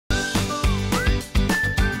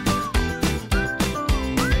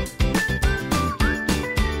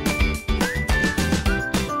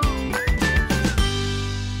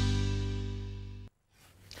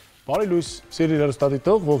Բարի լույս, սիրելի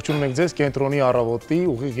հեռուստադիտող, ողջունում ենք ձեզ Կենտրոնի առավոտի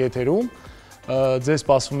ուղիղ եթերում։ Ձեզ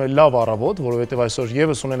սպասվում է լավ առավոտ, որովհետև այսօր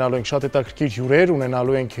եւս ունենալու ենք շատ հետաքրքիր հյուրեր,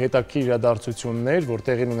 ունենալու ենք հետաքրքիր իրադարձություններ, որ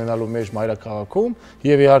տեղին ունենալու մեր մայրաքաղաքում,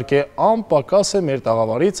 եւ իհարկե անպակաս է մեր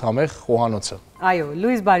տաղավարից համեղ խոհանոցը։ Այո,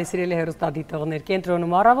 լույս բարի սիրելի հեռուստադիտողներ,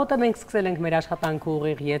 Կենտրոնում առավոտը մենք սկսել ենք մեր աշխատանքը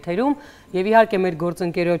ուղիղ եթերում եւ իհարկե մեր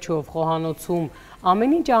գործընկերոջով խոհանոցում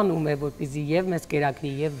ամեն ինչ անում է, որպեսզի եւ մեզ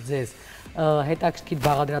կերակրի եւ ձեզ հետաքրքիր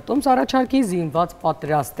բաղադրատոմս առաջարկի զինված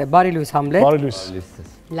պատրաստ է։ Բարի լույս Համլետ։ Բարի լույս։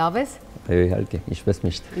 Լավ ես։ Այո, իհարկե, ինչպես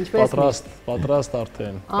միշտ։ Պատրաստ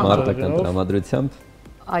արդեն։ Մարտական տրամադրությամբ։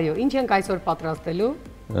 Այո, ինչ ենք այսօր պատրաստելու։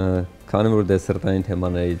 Քանի որ դեսերտային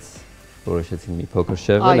թեմաներից որոշեցին մի փոքր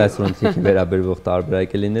շեղվել, այսօր ընթրիքի վերաբերվող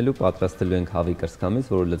տարբերակ է լինելու, պատրաստելու ենք հավի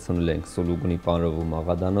կրծքամից, որը լցնել ենք սուլուգունի պանրով ու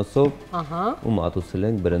մաղադանոսով, ու մատուցել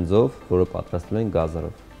ենք բրնձով, որը պատրաստել ենք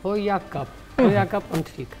գազարով։ Հոյակապ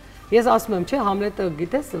ընթրիք։ Ես ասում եմ, չէ, Համլետը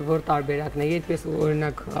գիտես, որ տարբերակն է, երբ ես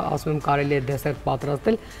օրինակ ասում եմ կարելի է դեսերտ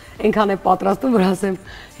պատրաստել, այնքան է պատրաստում, որ ասեմ,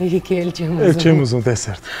 հերիքի էլ չեմ ուզում։ Էլ չեմ ուզում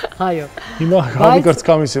դեսերտ։ Այո։ Հիմա հավի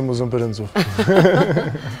կրծքամից եմ ուզում բրնձով։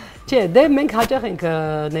 Չէ, դե մենք հաճախ ենք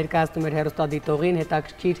ներկայացնում մեր հեռուստադիտողին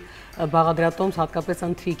հետաքրքիր բաղադրատոմս հատկապես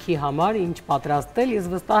ընթրիքի համար, ինչ պատրաստել, ես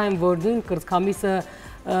վստահ եմ, որ նույն կրծքամիսը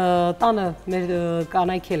տանը մեր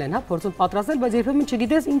կանայքել են, հա, փորձում պատրաստել, բայց երբեմն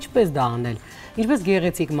չգիտես ինչպես դա անել, ինչպես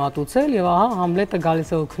գեղեցիկ մատուցել եւ ահա Համլետը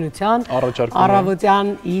գալիս է օգնության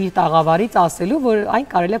առավոտյան իր տաղավարից ասելու, որ այն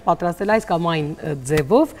կարելի է պատրաստել այս կամ այն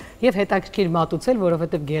ձևով եւ հետաքրքիր մատուցել,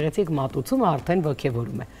 որովհետեւ գեղեցիկ մատուցումը արդեն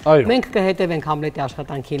ոգևորում է։ Մենք կհետևենք Համլետի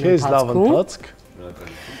աշխատանքի ընթացքում։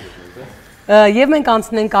 Եվ մենք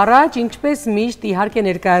անցնենք առաջ, ինչպես միշտ իհարկե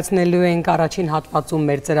ներկայացնելու ենք առաջին հատվածում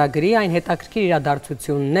մեր ծրագրի այն հետաքրքիր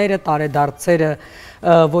իրադարձությունները, տարեդարձերը,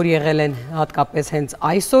 որ եղել են հատկապես հենց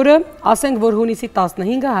այսօրը, ասենք, որ հունիսի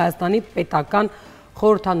 15-ը Հայաստանի պետական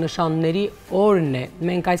խորհրդանշանների օրն է։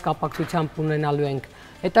 Մենք այս կապակցությամբ ունենալու ենք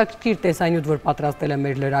հետաքրքիր տեսանյութ, որ պատրաստել է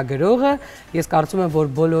մեր լրագրողը, ես կարծում եմ,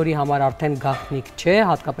 որ բոլորի համար արդեն գաղտնիք չէ,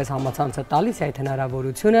 հատկապես համացանցը տալիս է այդ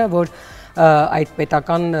հնարավորությունը, որ այդ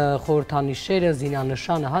պետական խորհրդանիշերը,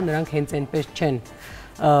 զինանշանը, հա, նրանք հենց այնպես չեն,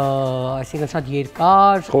 այսինքն շատ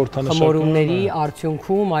երկար խմորումների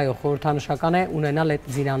արդյունքում, այո, խորհրդանշական է ունենալ այդ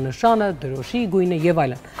զինանշանը, դրոշի գույնը եւ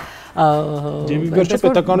այլն։ Եվ իվերջը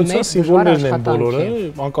պետականության սիմվոլներն են բոլորը,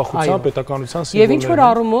 անկախության պետականության սիմվոլները։ Եվ ինչ-որ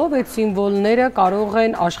առումով այդ սիմվոլները կարող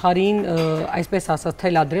են աշխարհին, այսպես ասած,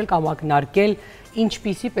 թելադրել կամ ակնարկել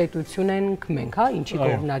ինչպիսի պետություն ենք մենք, հա, ինչի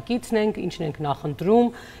կողմնակիցն ենք, ինչն ենք նախընտրում,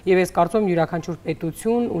 եւ ես կարծում եմ յուրաքանչյուր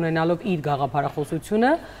պետություն ունենալով իր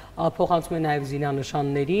գաղափարախոսությունը փոխանցում է նաեւ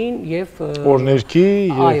զինանշաններին եւ օրներքի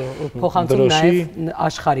այո, փոխանցում նաեւ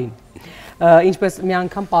աշխարհին։ Ինչպես մի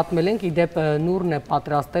անգամ պատմել ենք, իդեպ Նուրն է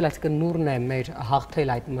պատրաստել, այսինքն Նուրն է մեր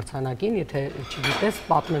հաղթել այդ մրցանակին, եթե չգիտես,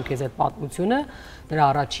 պատմեմ քեզ այդ պատմությունը, նրա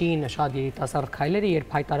առաջին շատ երիտասարդ քայլերը,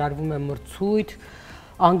 երբ հայտարարվում է մրցույթ,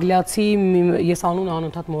 անգլիացի, ես անունը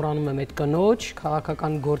անընդհատ մոռանում եմ այդ կնոջ,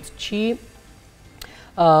 քաղաքական գործչի,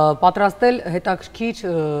 պատրաստել հետաքրքիր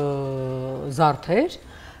զարդեր,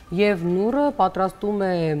 եւ Նուրը պատրաստում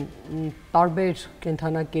է տարբեր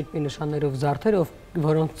կենդանակերպի նշաններով զարդեր,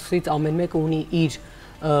 որոնցից ամեն մեկը ունի իր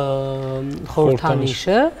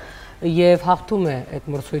խորհրդանիշը եւ հաղթում է այդ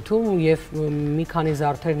մրցույթում եւ մի քանի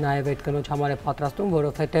զարդեր նաեւ այդ կնոջ համար է պատրաստում,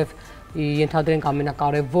 որովհետեւ ենթադրենք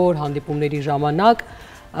ամենակարևոր հանդիպումների ժամանակ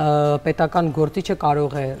պետական գործիչը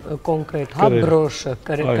կարող է կոնկրետ հա բրոշը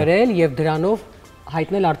կրել եւ դրանով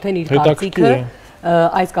հայտնել արդեն իր կարծիքը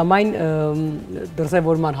այս կամ այն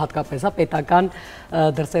դրսևորման հատկապես, հա, պետական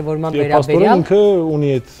դրսևորման վերաբերյալ։ Ինքը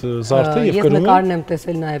ունի այդ զարդը եւ կրում է։ Ես նկարն եմ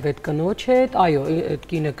տեսել նաեւ այդ կնոջ հետ, այո, այդ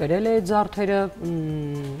կինը կրել է այդ զարդերը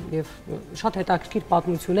եւ շատ հետաքրքիր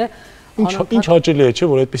պատմություն է։ Ինչ հաճելի է, չէ,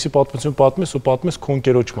 որ այդպիսի պատմություն պատմես ու պատմես քո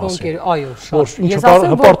ընկերոջ մասին։ Այո, շատ։ Ես ասեմ,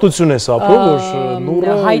 որ հպարտություն է սա, որ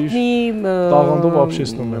Նուրը հայտնի տաղանդով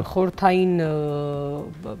ապշեցնում է։ Խորթային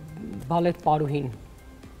բալետ պարուհին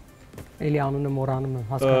էլի անունը մոռանում եմ,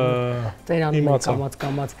 հասկանում, ծեր անունը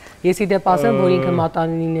կամաց։ Ես իդեպ ասեմ, որ ինքը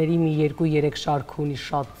մատանիների մի 2-3 շարք ունի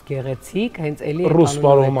շատ գեղեցիկ, հենց էլի ռուս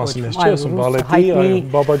պարոհի մասին ես, չէ, ասում բալետի,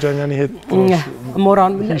 Բաբաջանյանի հետ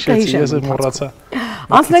մոռանում եմ, հիշեցի, ես մոռացա։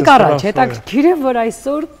 Անցնենք առաջ, հետաքրքիր է, որ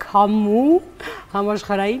այսօր քամու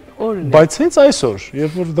համաշխարհային օրն է։ Բայց հենց այսօր,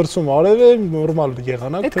 երբ որ դրսում արև է, նորմալ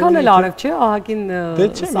եղանակ, այդքան էլ արև չէ, ահագին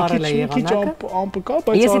սարել է եղանակը։ Ամպը կա,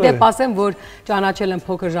 բայց ես իդեպ ասեմ, որ ճանաչել եմ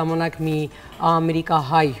փոքր ժամանակ մի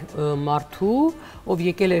ամերիկահայ մարդու, ով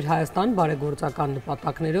եկել էր Հայաստան բարեգործական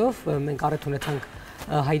նպատակներով, մենք առիթ ունեցանք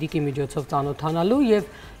հայրիկի միջոցով ծանոթանալու եւ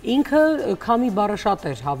ինքը քամի բառը շատ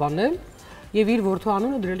էր հավանել եւ իր որդու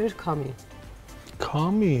անունը դրել էր քամի։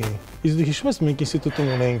 Քամի։ Իսկ դու հիշում ես մենք ինստիտուտում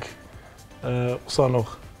ունենք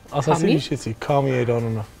ուսանող, ասացի հիշեցի, Քամի էր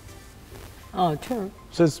անունը։ Չէ։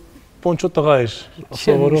 Սենց պոնչո տղա էր,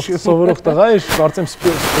 սովորող տղա էր, կարծեմ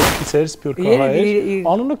սպորտից էր, սպյուրքահա էր,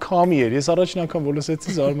 անունը Քամի էր, ես առաջին անգամ որ լսեցի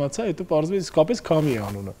զարմացա, հետո պարզվեց իսկապես Քամի է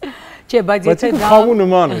անունը։ Չէ, բայց եթե դա Քամու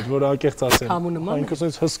նման էր, որ անկեղծ ասեմ։ Քամու նման։ Ինքը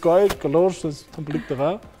սենց հսկա էր, կլոր, սենց թմբլիկ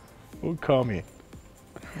տղա, ու Քամի։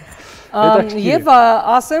 Եվ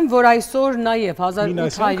ասեմ, որ այսօր նաև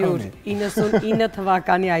 1899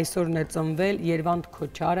 թվականի այսօրն է ծնվել Երվանդ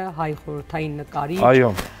Քոչարը, հայ խորհրդային նկարիչ,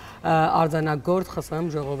 արձանագործ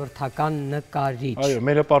ԽՍՀՄ ժողովրդական նկարիչ։ Այո,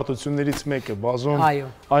 մեր հպարտություններից մեկը, բազում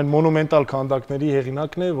այն մոնումենտալ քանդակների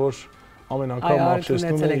հեղինակն է, որ ամեն անգամ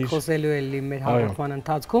ապշեցնում է իր խոսելու էլի մեր հաղորդման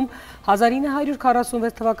ընթացքում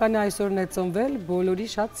 1946 թվականի այսօրն է ծնվել բոլորի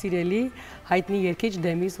շատ սիրելի հայտնի երգիչ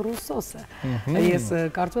Դեմիս Ռուսոսը։ Ես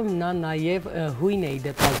կարծում եմ նա նաև հույն է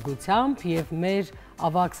իդեպազգությամբ եւ մեր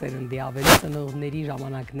ավակ սերնդի ավելի ծնողների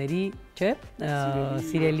ժամանակների, չէ,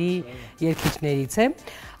 սիրելի երգիչներից է։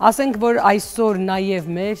 Ասենք, որ այսօր նաև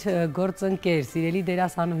մեր գործընկեր, սիրելի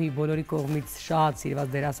դերասանուհի, բոլորի կողմից շատ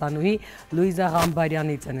սիրված դերասանուհի Լուիզա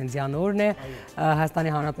Ղամբարյանի ծննդյան օրն է,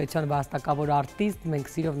 Հայաստանի Հանրապետության վաստակավոր արտիստ,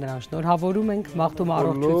 մենք սիրով նրան շնորհավորում ենք, մաղթում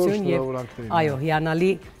առողջություն եւ այո,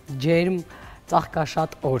 հիանալի ջերմ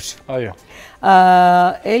ծաղկաշատ օր։ Այո։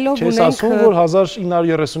 Էլով ունենք ասում, որ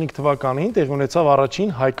 1935 թվականին տեղի ունեցավ առաջին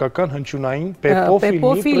հայկական հնչյունային Պեպո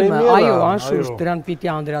ֆիլմի պրեմիերա։ Այո, անշուշտ դրան պիտի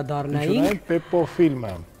անդրադառնայինք։ Հնչյունային Պեպո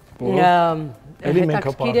ֆիլմը։ Էլի մենք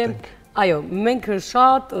հպարտենք։ Այո, մենք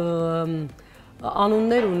շատ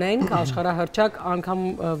անուններ ունենք աշխարհահռչակ անգամ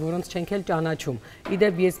որոնց չենք էլ ճանաչում։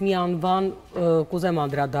 Իդեպ ես մի անվան կուզեմ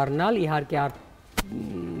անդրադառնալ, իհարկե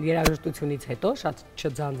երաժշտությունից հետո շատ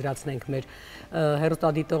չձանձրացնենք մեր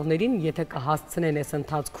հեռուստադիտողներին, եթե կհասցնեն այս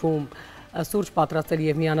ընթացքում սուրճ պատրաստել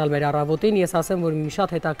եւ միանալ մեր առավոտին, ես ասեմ, որ մի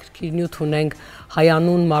շատ հետաքրքիր նյութ ունենք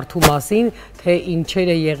հայանուն մարդու մասին, թե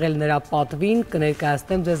ինչեր է եղել նրա պատվին,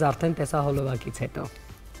 կներկայացնեմ ձեզ արդեն տեսահոլովակից հետո։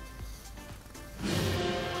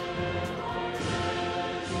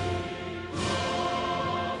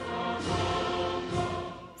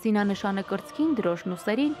 Զինանշանը կրծքին, դրոշն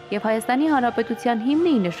ուսերին եւ Հայաստանի Հանրապետության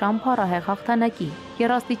հիմնի նշան փառահեղ հաղթանակի։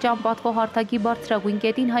 Երաստիճան պատվո հարթակի բարձրագույն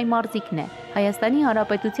կետին հայ մարզիկն է Հայաստանի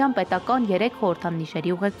Հանրապետության պետական 3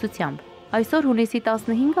 խորհրդանիշերի ուղեկցությամբ։ Այսօր հունիսի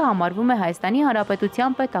 15-ը համարվում է Հայաստանի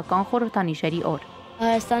Հանրապետության պետական խորհրդանիշերի օր։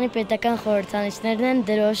 Հայաստանի պետական խորհրդանիշներն են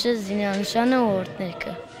դրոշը, զինանշանը ու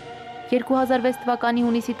օրդներքը։ 2006 թվականի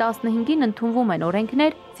հունիսի 15-ին ընդունվում են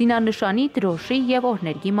օրենքներ զինանշանի, դրոշի եւ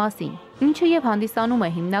օրհներգի մասին, ինչը եւ հանդիսանում է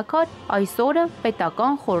հիմնական այս օրը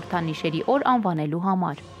պետական խորհրդանիշերի օր անվանելու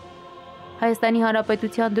համար։ Հայաստանի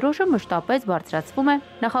Հանրապետության դրոշը մշտապես բարձրացվում է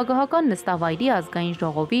նախագահական նստավայրի ազգային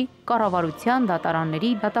ժողովի, կառավարության,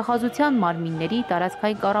 դատարանների, դատախազության մարմինների,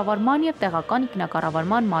 տարածքային կառավարման եւ տեղական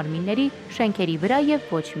ինքնակառավարման մարմինների շենքերի վրա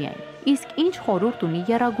եւ ոչ միայն։ Իսկ ինչ խորհուրդ ունի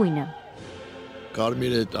եռագույնը։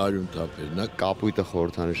 Կարմիր է արյուն թափերն է, կապույտը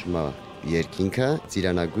խորհրդանշում է երկինքը,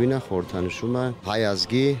 ծիրանագույնը խորհրդանշում է հայ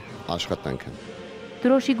ազգի աշխատանքը։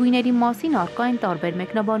 Դրոշի գույների մասին առկա են տարբեր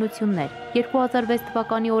մեկնաբանություններ։ 2006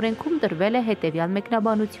 թվականի օրենքում տրվել է հետևյալ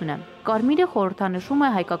մեկնաբանությունը։ Կարմիրը խորհրդանշում է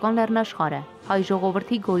հայկական լեռնաշխարհը, հայ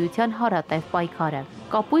ժողովրդի գոյության հարատև պայքարը։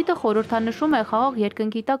 Կապույտը խորհրդանշում է խաղաղ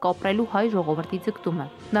երկնքի տակ ապրելու հայ ժողովրդի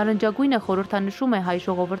ձգտումը։ Նարնջագույնը խորհրդանշում է հայ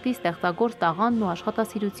ժողովրդի ստեղծագործ տաղանդն ու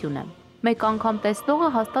աշխատասիրությունը։ Մեկ անգամ տեսնողը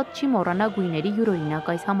հաստատ չի մոռանա գույների յուրօրինակ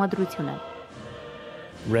այս համադրությունը։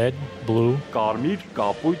 Red, blue, կարմիր,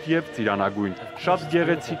 կապույտ եւ ծիրանագույն։ Շատ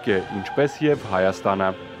գեղեցիկ է, ինչպես եւ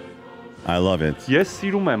Հայաստանը։ I love it. Ես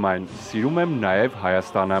սիրում եմ այն, սիրում եմ նաեւ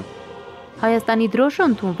Հայաստանը։ Հայաստանի դրոշը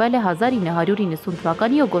ընդունվել է 1990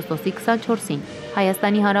 թվականի օգոստոսի 24-ին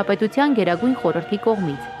Հայաստանի Հանրապետության Գերագույն խորհրդի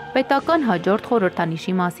կողմից պետական հաջորդ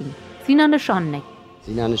խորհրդանիշի մասին։ Զինանշանն է։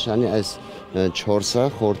 Զինանշանի այս 4-ը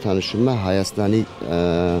խորհրդանշում է Հայաստանի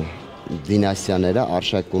դինաստիաները,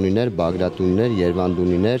 արշակունիներ, բագրատունիներ,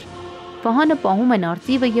 երվանդունիներ։ Վահանը պահում են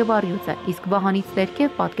արծիվը եւ առյուծը, իսկ վահանից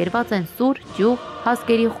ներքև պատկերված են սուր, ջուղ,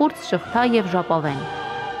 հասկերի խուրձ, շղթա եւ ժապավեն։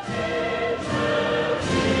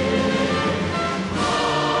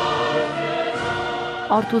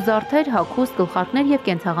 Արթուզարդեր, հագուստ, գլխարկներ եւ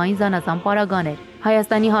կենցաղային զանազան պարագաներ։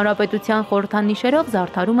 Հայաստանի Հանրապետության խորհրդանիշերով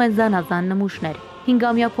զարդարում են զանազան նմուշներ։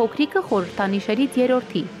 5-ամյա փոքրիկը խորհրդանիշերից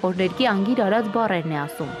երրորդի, օրներգի անգիր արած բառերն է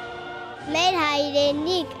ասում։ Մեր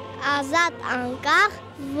հայրենիք ազատ անկախ,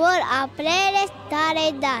 որ ապրել է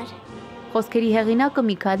դարեդար։ Խոսքերի հեղինակը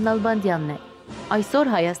Միքայել Նալբանդյանն է։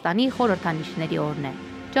 Այսօր Հայաստանի խորհրդանիշների օրն է։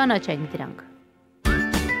 Ճանաչենք դրանք։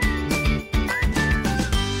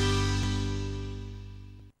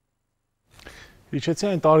 Իջեցի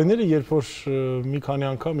այն տարիները, երբ որ մի քանի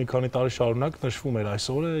անգամ, մի քանի տարի շարունակ նշվում էր այս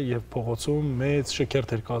օրը եւ փողոցում մեծ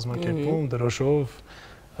շքերթ էր կազմակերպում դրոշով,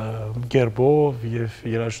 գերբով եւ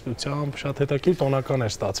երաժշտությամբ, շատ հետաքրքիր տոնական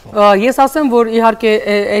էր ստացվում։ Ես ասեմ, որ իհարկե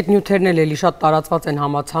այդ նյութերն էլ էլի շատ տարածված են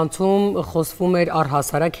համացանցում, խոսվում էր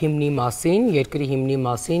առհասարակ հիմնի մասին, երկրի հիմնի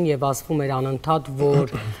մասին եւ ասվում էր անընդհատ,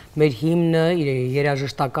 որ մեր հիմնը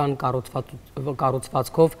երաժշտական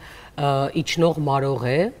կառուցվածքով իջնող մարող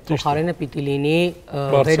է, փոխարենը պիտի լինի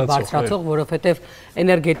վեր բարձրացող, որովհետև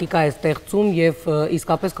էներգետիկա է ստեղծում եւ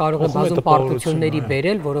իսկապես կարող է բազում պարտությունների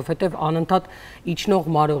բերել, որովհետև անընդհատ իջնող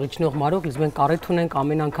մարող, իսկ մենք առիթ ունենք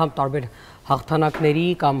ամեն անգամ տարբեր հաղթանակների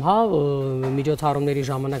կամ միջոցառումների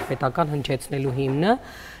ժամանակ պետական հնչեցնելու հիմնը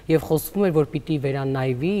եւ խոսվում էր, որ պիտի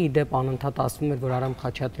վերանայվի, իդեպ անընդհատ ասվում էր, որ Արամ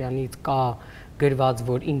Խաչատրյանից կա գրված,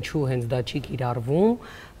 որ ինչու հենց դա չի կիրառվում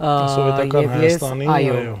Սովետական Հայաստանի,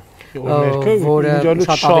 այո, որը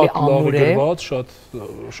շատ ավելի ամուր է,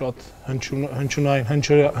 շատ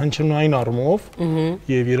հնչյունային առումով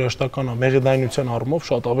եւ երաժշտական մեղեդայնության առումով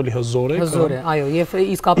շատ ավելի հզոր է։ Հզոր է, այո, եւ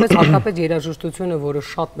իսկապես հատկապես երաժշտությունը, որը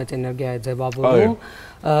շատ մեծ էներգիա է ձևավորում,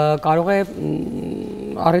 կարող է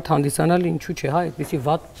առիթ հանդիսանալ, ինչու՞ չէ, այդպիսի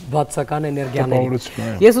վատսական էներգիաների։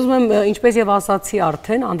 Ես ուզում եմ, ինչպես եւ ասացի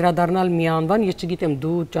արդեն, անդրադառնալ մի անվան, ես չգիտեմ,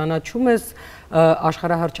 դու ճանաչում ես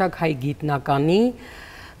աշխարհահռչակ հայ գիտնականի,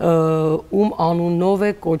 ում անունով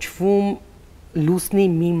է կոչվում լուսնի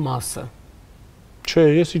մի մասը։ Չէ,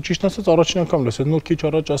 ես ճիշտ ասած առաջին անգամ լսել, նոր քիչ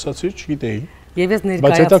առաջ ասացի, չգիտեի։ Եվ ես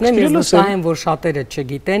ներկայացնեմ, ես վստահ եմ, որ շատերը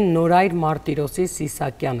չգիտեն, Նորայր Մարտիրոսի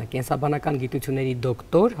Սիսակյանը, կենսաբանական գիտությունների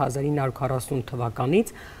դոկտոր 1940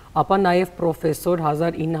 թվականից, ապա նաև պրոֆեսոր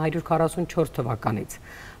 1944 թվականից։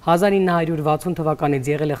 1960 թվականից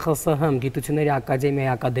եղել է ԽՍՀՄ Գիտությունների ակադեմիայի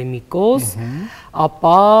ակադեմիկոս,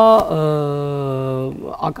 ապա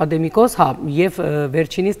ակադեմիկոս, եւ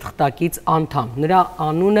վերջինիս թղթակից անդամ։ Նրա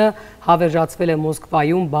անունը հավերժացվել է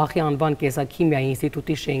Մոսկվայում Բախի անվան կենսաքիմիայի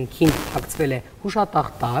ինստիտուտի շենքին թաքցվել է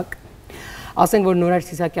հուշատախտակ։ Ասենք, որ Նորայր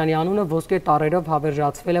Սիսակյանի անունը ոսկե տառերով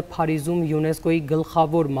հավերժացվել է Փարիզում ՅՈՒՆԵՍԿՕ-ի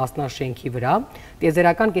գլխավոր մասնաշենքի վրա,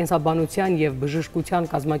 տիեզերական կենսաբանության եւ բժշկության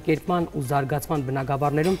կազմակերպման ու զարգացման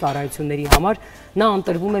բնագավառներում ծառայությունների համար նա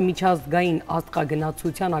ընտրվում է Միջազգային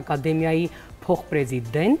աստղագնացության ակադեմիայի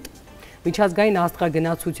փոխպրեզիդենտ, Միջազգային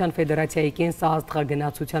աստղագնացության ֆեդերացիայի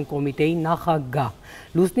կենսաաստղագնացության կոմիտեի նախագահ։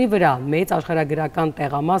 Լուսնի վրա մեծ աշխարհագրական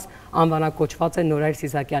տեղամաս անվանակոչված է Նորայր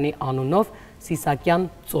Սիսակյանի անունով Սիսակյան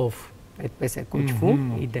ծով, այդպես է կոչվում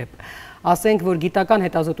իդեպ։ Ասենք, որ գիտական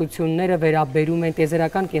հետազոտությունները վերաբերում են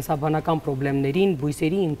տիեզերական կենսաբանական խնդիրներին,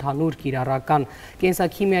 բույսերի ընդհանուր կիրառական,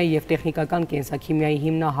 կենսաքիմիայի եւ տեխնիկական կենսաքիմիայի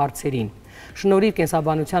հիմնահարցերին։ Շնորհիվ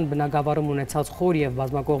կենսաբանության բնագավառում ունեցած խոր եւ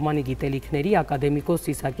բազմակողմանի գիտելիքների ակադեմիկոս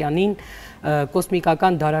Սիսակյանին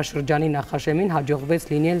կոսմիկական դարաշրջանի նախաշեմին հաջողվեց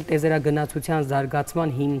լինել տիեզերագնացության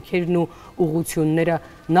զարգացման հիմքերն ու ուղղությունները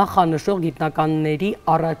նախանշող գիտնականների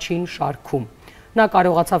առաջին շարքում։ Նա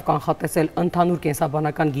կարողացավ կանխատեսել ընդհանուր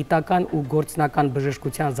կենսաբանական գիտական ու գործնական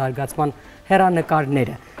բժշկության զարգացման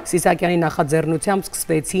հեռանկարները։ Սիսակյանի նախաձեռնությամբ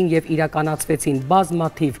սկսվեցին եւ իրականացվեցին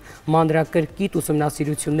բազմաթիվ մանրակրկիտ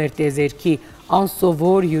ուսումնասիրություններ տիեզերքի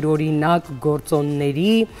անսովոր յուրօրինակ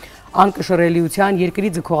գործոնների, անկշռելիության,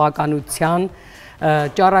 երկրի ձգողականության,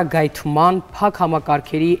 ճառագայթման, փակ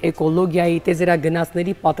համակարգերի, էկոլոգիայի,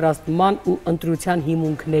 տիեզերագնացների պատրաստման ու ընտրության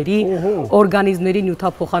հիմունքների, օրգանիզմների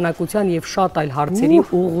նյութափոխանակության եւ շատ այլ հարցերի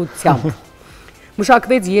ուղղությամբ։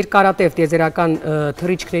 Մշակվեց երկարատև տիեզերական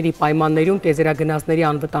թռիչքների պայմաններում տիեզերագնացների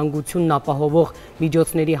անվտանգությունն ապահովող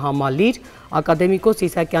միջոցների համալիր, ակադեմիկոս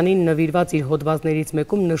Սիսակյանին նվիրված իր հոդվածներից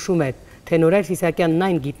մեկում նշում է, թե Նորայր Սիսակյանն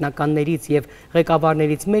այն գիտնականներից եւ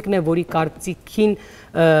ղեկավարներից մեկն է, որի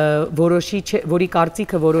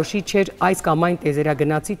կարծիքը որոշիչ էր այս կամ այն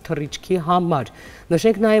տիեզերագնացի թռիչքի համար։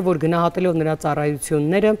 Նշենք նաեւ, որ գնահատելով նրա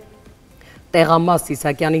ծառայությունները տեղամաս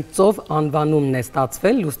Սիսակյանի ծով անվանումն է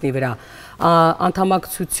ստացվել լուսնի վրա։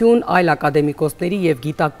 Անդամակցություն այլ ակադեմիկոսների եւ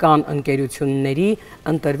գիտական ընկերությունների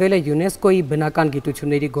ընտրվել է ՅՈՒՆԵՍԿՕ-ի բնական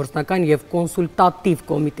գիտությունների գործնական եւ կոնսուլտատիվ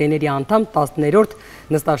կոմիտեների անդամ 10-րդ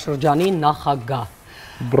նստաշրջանի նախագահ։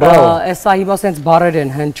 Բրավո։ Սա հիմա սենց բառեր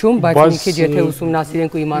են հնչում, բայց մի քիչ եթե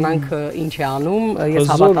ուսումնասիրենք ու իմանանք ինչ է անում,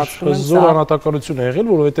 ես հավատացնում եմ սա հզոր անհատականություն է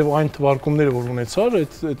եղել, որովհետև այն թվարկումները, որ ունեցար,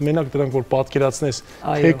 այդ մենակ դրանք որ պատկերացնես,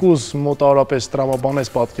 թեկուզ մոտավորապես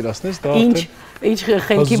տրամաբանես պատկերացնես, դա Ինչ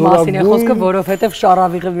խենքի մասին է խոսքը, որովհետև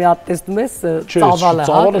շարավիղը մի հատ տեսնում ես,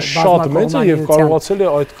 ծավալը շատ մեծ է եւ կարողացել է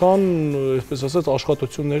այդքան, այսպես ասած,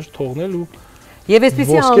 աշխատություններ թողնել ու Եվ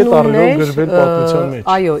այսպիսի անուններ,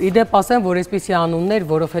 այո, իդեպ ասեմ, որ այսպիսի անուններ,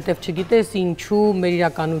 որովհետև չգիտես ինչու մեր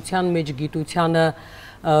իրականության մեջ գիտությանը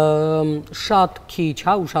շատ քիչ,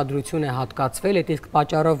 հա, ուշադրություն է հատկացվել, այդ իսկ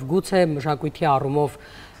պատճառով գուցե մշակույթի առումով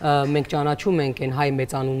մենք ճանաչում ենք այն հայ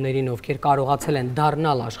մեծանուններին, ովքեր կարողացել են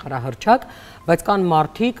դառնալ աշխարհահռչակ, բայց կան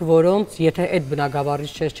մարդիկ, որոնց եթե այդ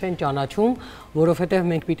բնագավառից չեն ճանաչում, որովհետև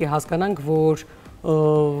մենք պիտի հասկանանք, որ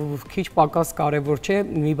քիչ պակաս կարևոր չէ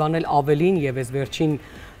մի բան էլ ավելին եւ այս վերջին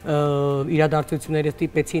իրադարձությունները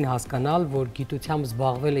ստիպեցին հասկանալ, որ գիտությամբ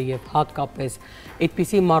զբաղվելը եւ հատկապես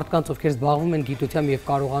այդպիսի մարդկանց, ովքեր զբաղվում են գիտությամբ եւ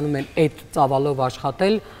կարողանում են այդ ծավալով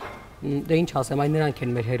աշխատել, դե ինչ ասեմ, այն նրանք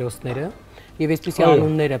են մեր հերոսները եւ այսպիսի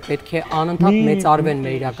անունները պետք է անընդհատ մեծարվեն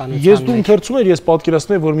մեր իրականության մեջ։ Ես դու ընթերցում ես, ես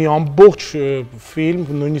պատկերացնում եմ, որ մի ամբողջ ֆիլմ,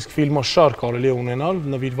 նույնիսկ ֆիլմաշար կարելի է ունենալ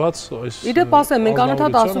նվիրված այս։ Իդեպ ասեմ, մենք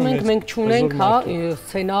անընդհատ ասում ենք, մենք չունենք, հա,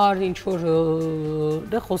 սցենար, ինչ որ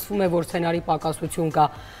դե խոսվում է, որ սցենարի պակասություն կա։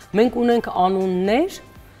 Մենք ունենք անուններ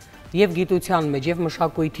եւ գիտության մեջ եւ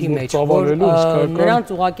մշակույթի մեջ, որ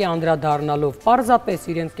նրանց ուղղակի անդրադառնալով, պարզապես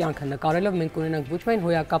իրենց կյանքը նկարելով մենք ունենանք ոչ միայն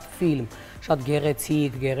հոյակապ ֆիլմ, շատ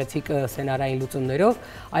գեղեցիկ սցենարային լուծումներով,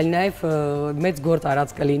 այլ նաեւ մեծ գործ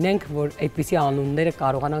արած կլինենք, որ այդպիսի անունները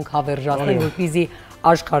կարողանանք հավերժացնել, որպեսզի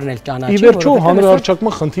աշխարհն էլ ճանաչի, ի վերջո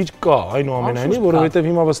հանրահռչակման խնդիր կա, այնուամենայնիվ, որովհետև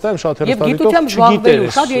հիմա վստահ եմ շատ հեռուստադիտող չգիտեր,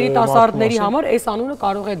 շատ երիտասարդների համար այս անունը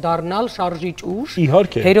կարող է դառնալ շարժիչ ուժ,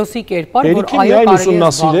 հերոսի կերպար, որ այո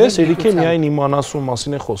երիք է միայն իմանալու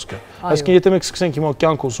մասին է խոսքը։ Այսինքն եթե մենք սկսենք հիմա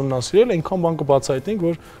կյանք ուսումնասիրել, այնքան բան կբացահայտենք,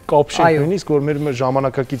 որ կապ չենք նույնիսկ, որ մեր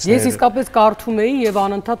ժամանակակիցները։ Ես իսկապես կարդում էի եւ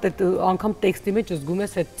անընդհատ այդ անգամ տեքստի մեջ զգում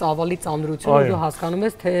ես այդ ծավալի ծանրությունը, ու հասկանում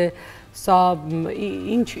ես, թե սա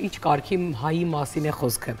ինչ կարգի հայի մասին է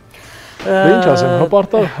խոսքը։ Ինչ ասեմ,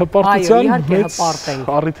 հպարտության մեծ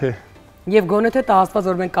առիթ է։ Եվ գոնե թե տա Աստված,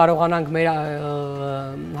 որ մենք կարողանանք մեր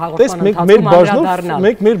հաղորդման ընթացքում անդրադառնալ։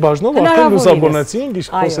 Մենք մեր բաժնով արդեն լուսաբանեցինք,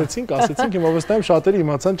 իսկ խոսեցինք, ասեցինք, հիմա վստահ եմ շատերը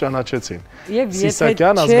իմացան, ճանաչեցին։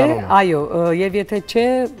 Սիսակյան ազգանունը։ Այո, եւ եթե չէ,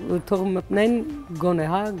 թող մտնեն գոնե,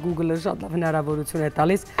 հա, Google-ը շատ լավ հնարավորություն է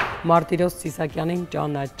տալիս Մարտիրոս Սիսակյանին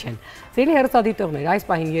ճանաչեն։ Սիրելի հեռուստադիտողներ, այս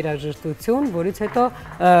պահին երաժշտություն, որից հետո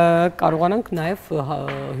կարողանանք նաեւ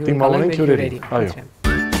հյուրընկալել մեր հյուրերին։ Այո։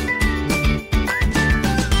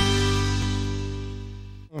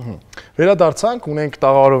 Վերադարձանք, ունենք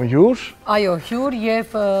տաղարում հյուր։ Այո, հյուր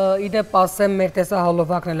եւ իդեպ ասեմ մեր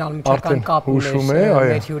տեսահոլովակն էլ անմիջական կապ ունի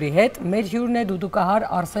մեր հյուրի հետ։ Մեր հյուրն է դուդուկահար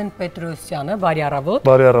Արսեն Պետրոսյանը, բարի առավոտ։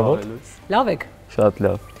 Բարի առավոտ։ Լավ եք։ Շատ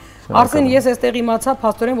լավ։ Արսեն, ես այստեղ իմացա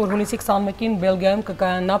փաստորեն, որ հունիսի 21-ին Բելգիայում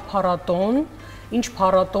կկայանա փառատոն։ Ինչ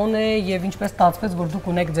փառատոն է եւ ինչպես ստացվեց, որ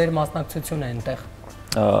դուք ունեք ձեր մասնակցությունը այնտեղ։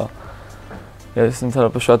 Ես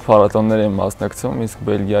ընդհանրապես շատ փառատոններ եմ մասնակցում, իսկ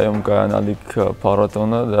Բելգիայում կայանալիք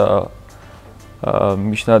փառատոնը դա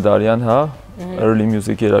միջնադարյան, հա, early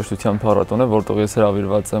music երաժշտության փառատոն է, որտեղ ես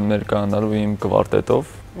հրավիրված եմ ներկայանալու իմ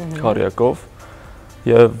կվարտետով, քարյակով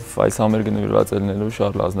եւ այս համերգը նվիրված է լինելու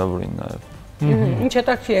Շարլ Ազնավուրին նաեւ։ Ինչ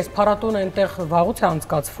հետաքրքիր է, այս փառատոնը այնտեղ վաղուց է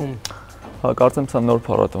անցկացվում։ Հա, կարծեմ սա նոր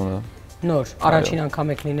փառատոն է։ Նոր, առաջին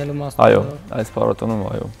անգամ եք լինելու մասնակցում։ Այո, այս փառատոնում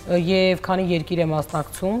այո։ Եվ քանի երկիր է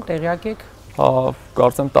մասնակցում, տեղյակ եք։ Հա,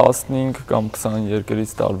 կարծեմ 15 կամ 20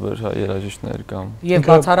 երկրից տարբեր երաժիշտներ կամ։ Եւ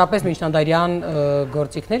բացառապես միջնադարյան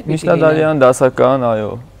գործիքներ պիտի լինեն։ Միջնադարյան դասական,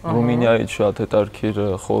 այո, Ռումինիայից շատ հետաքրքիր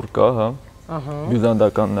խոր կա, հա։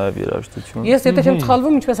 Բյուզանդական նաեւ երաժշտություն։ Ես եթե չեմ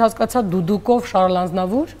սխալվում, ինչպես հասկացա, դուդուկով Շարլ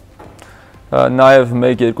Ազնավուր։ Նաև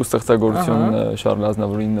 1-2 ստեղծագործություն Շարլ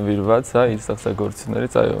Ազնավուրին նվիրված, հա, իր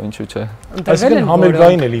ստեղծագործություններից, այո, ինչու՞ չէ։ Այսինքն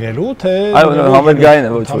համերգային է լինելու, թե այո, համերգային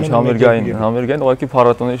է, ոչ, համերգային, ուղղակի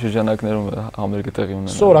փառատոնի շրջանակներում համերգը տեղի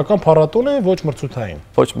ունենա։ Սովորական փառատոն է, ոչ մրցութային։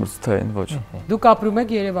 Ոչ մրցութային, ոչ։ Դուք ապրում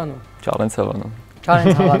եք Երևանում։ Չարենցավանում։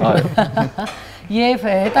 Չարենցավանում։ Եվ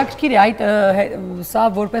հետաքրքիր է այդ սա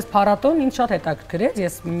որպես փառատոն ինձ շատ հետաքրքրեց,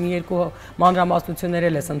 ես մի երկու մանրամասնություններ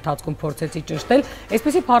էլ ես ընթացքում փորձեցի ճշտել,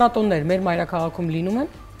 այսպիսի փառատոններ մեր մայրաքաղաքում լինում են։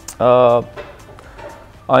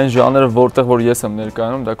 Այն ժանրը, որտեղ որ ես եմ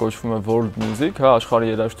ներկայանում, դա կոչվում է world music, հա,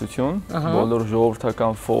 աշխարհի երաժշտություն, բոլոր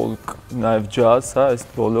ժողովրդական folk, նաև jazz, հա, այս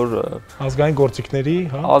բոլոր ազգային գործիքների,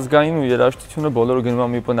 հա, ազգային ու երաժշտությունը բոլորը գնում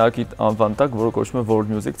են մի պնակի անվան տակ, որը կոչվում է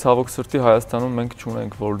world music։ Ցավոք սրտի Հայաստանում մենք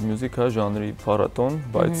չունենք world music, հա, ժանրի փառատոն,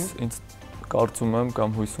 բայց ինձ կարծում եմ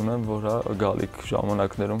կամ հույս ունեմ, որ հա գալիք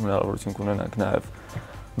ժամանակներում հնարավորություն կունենանք նաև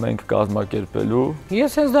մենք կազմակերպելու։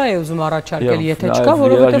 Ես հենց դա եմ ուզում առաջարկել, եթե չկա,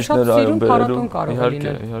 որովհետև շատ սիրուն փառատոն կարող է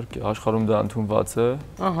լինել։ Իհարկե, աշխարհում դա ընդունված է,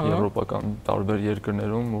 եվրոպական տարբեր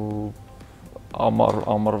երկրներում ու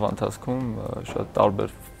ամառվա ընթացքում շատ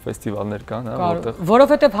տարբեր ֆեստիվալներ կան, հա, որտեղ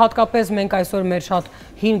որովհետև հատկապես մենք այսօր մեր շատ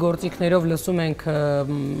հին գործիքներով լսում ենք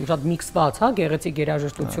շատ միքսված, հա, գեղեցիկ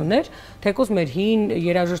երաժշտություններ, թեկուզ մեր հին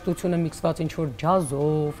երաժշտությունը միքսված ինչ որ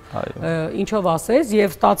ջազով, ինչով ասես,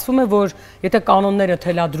 եւ ստացվում է, որ եթե կանոնները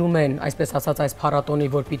թելադրում են, այսպես ասած, այս փառատոնի,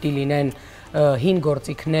 որ պիտի լինեն հին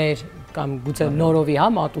գործիքներ կամ գուցե նորովի, հա,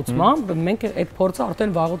 մատուցմամբ, մենք այդ փորձը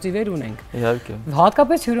արդեն վաղուց ի վեր ունենք։ Իհարկե։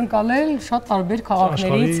 Հատկապես հյուրընկալել շատ տարբեր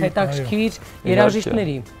քաղաքներից հետաքրքիր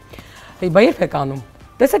երաժիշտների։ Բա երբ եք անում։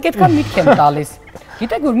 Տեսեք, այդքան միտք եմ տալիս։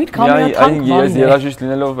 Գիտեք, որ միտք ամենաթանկ բանն է։ Ես երաժիշտ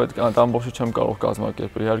լինելով այդ ամբողջը չեմ կարող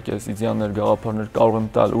կազմակերպել։ Իհարկե, ես իդեաներ, գաղափարներ կարող եմ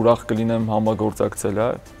տալ, ուրախ կլինեմ համագործակցել, հա,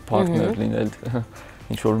 փարթներ լինել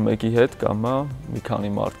ինչ-որ մեկի հետ կամ մի քանի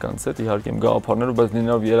մարդկանց հետ, իհարկե իմ գաղափարները, բայց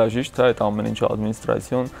լինելով երաժիշտ, հա, այդ ամեն ինչը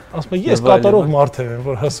ադմինիստրացիոն։ Ասում եմ, ես կատարող մարդ եմ,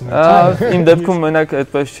 որ ասում եմ։ Իմ դեպքում մենակ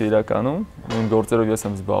այդպես չի իրականում, իմ գործերով ես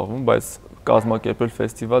եմ զբաղվում, բայց կազմակերպել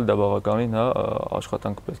ֆեստիվալ դա բավականին, հա,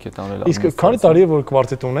 աշխատանք պետք է տանել։ Իսկ քանի տարի է որ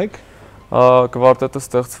կվարտետ ունեք։ Կվարտետը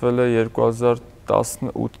ստեղծվել է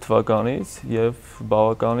 2018 թվականից եւ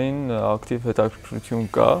բավականին ակտիվ հետաքրքրություն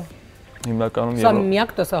կա։ Հիմնականում Սա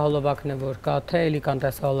միակ տեսահոլովակն է, որ կա, թե էլի կան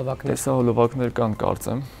տեսահոլովակներ։ Տեսահոլովակներ կան,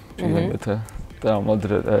 կարծեմ, չգիտեմ, եթե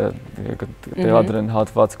տեղադրեն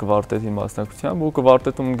հատված կվարտետի մասնակցությամբ ու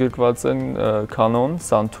կվարտետում գրկված են կանոն,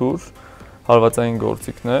 սանթուր, հարվածային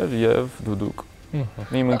գործիքներ եւ դուդուկ։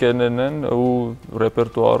 Իմ ընկերներն են ու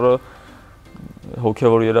ռեպերտուարը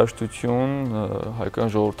հոգևոր երաժշտություն, հայկական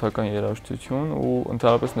ժողովրդական երաժշտություն ու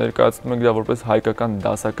ընդհանրապես ներկայացնում ենք դա որպես հայկական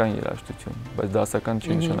դասական երաժշտություն, բայց դասական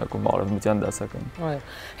չի նշանակում արևմտյան դասական։ Այո։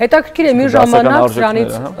 Հետաքրքիր է մի ժամանակ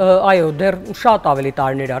դրանից, այո, դեռ շատ ավելի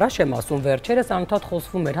տարիներ առաջ եմ ասում, վերջերս անընդհատ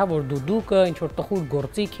խոսվում էր, հա, որ դուդուկը ինչ որ տխուր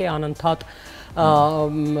գործիք է, անընդհատ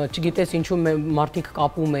չգիտես ինչու մարդիկ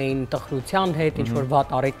կապում էին տխրության հետ, ինչ որ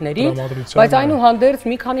վատ առիթների, բայց այնուհանդերձ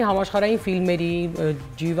մի քանի համաշխարհային ֆիլմերի,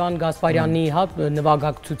 Ջիվան Գասպարյանի, հա,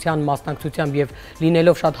 նվագակցության մասնակցությամբ եւ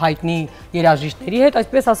լինելով շատ հայտնի երաժիշտների հետ,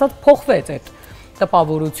 այսպես ասած փոխվեց այդ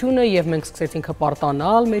տպավորությունը եւ մենք սկսեցինք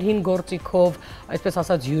հպարտանալ մեր հին գործիքով, այսպես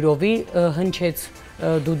ասած յուրովի հնչեց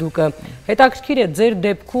դուդուկը։ Հետաքրքիր է ձեր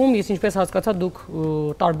դեպքում, ես ինչպես հասկացա, դուք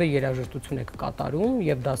տարբեր երաժշտություն եք կատարում,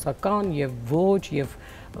 եւ դասական, եւ ոչ, եւ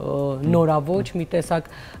նորավոճ մի տեսակ,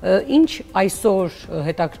 ինչ այսօր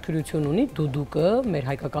հետաքրքրություն ունի դուդուկը, մեր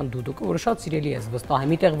հայկական դուդուկը, որը շատ սիրելի է, վստահ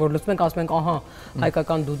եմ, միտեղ որ լսում ենք, ասում ենք, ահա,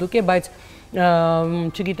 հայկական դուդուկ է, բայց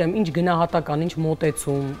չգիտեմ, ինչ գնահատական, ինչ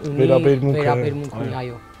մոտեցում ունի, վերաբերմունք ունի,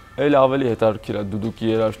 այո։ Էլ ավելի հետաքրքիր է դուդուկի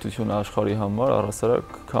երաժշտությունը աշխարհի համար,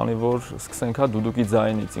 առհասարակ, քանի որ սկսենք հա դուդուկի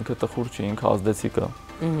ձայնից, ինքը տխուր չի, ինքը ազդեցիկ է։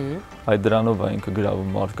 Այդ դրանով է ինքը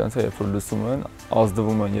գրավում մարդկանց, երբ որ լսում են,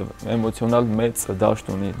 ազդվում են եւ էմոցիոնալ մեծ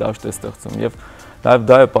դաշտ ունի, դաշտ է ստեղծում եւ նաեւ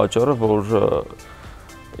դա է պատճառը, որ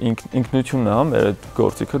ինքնությունն է մեր այդ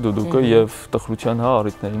գործիքը դուդուկը եւ տխրության հա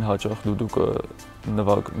առիթներին հաճախ դուդուկը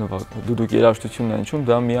դուդուկ երաժշտությունն է հնչում,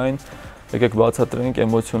 դա միայն եկեք բացատրենք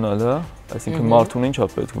էմոցիոնալ, հա, այսինքն մարդուն ինչ է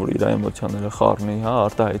պետք, որ իր էմոցիաները խառնի, հա,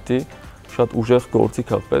 արտահայտի, շատ ուժեղ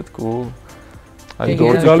գործիք է պետք ու այդ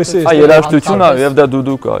գործիքը երաժշտությունն է եւ դա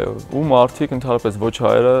դուդուկ է, այո, ու մարդիկ ընդհանրապես ոչ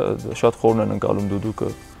հայերը շատ խորն են ընկալում դուդուկը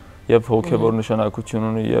եւ հոգեվոր նշանակություն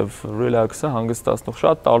ունի եւ ռելաքսը հանգստացնող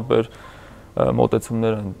շատ տարբեր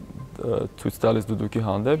մոտեցումներ են ցույց տալիս դուդուկի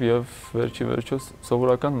հանդեպ եւ վերջի վերջոս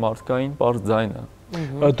սովորական մարդկային բարձ ձայն է։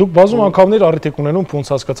 Դուք բազում անգամներ առիթ եք ունենում, ոնց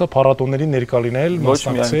հասկացա, փառատոների ներկա լինել,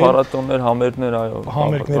 մասնակցել։ Ոչ միայն փառատոններ, համերգներ, այո,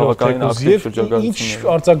 բավականին ակտիվ շրջագայություններ։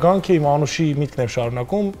 Ինչ արձագանք է իմ անուշի միտքն է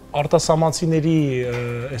շարունակում, արտասահմանցիների,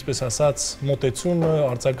 այսպես ասած, մոտեցումը,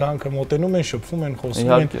 արձագանքը մոտենում են, շփվում են,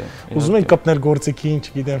 խոսում են, ուզում են կպնել գործիքին,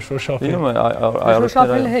 չգիտեմ, շոշափել։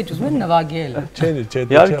 Շոշափել հետ, ուզում են նվագել։ Չէ,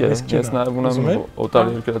 իհարկե, ես նաև ունեմ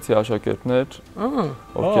օտարերկրացի աշակերտներ,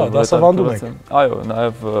 ովքեր դասավանդում են։ Այո,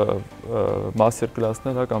 նաև մաստեր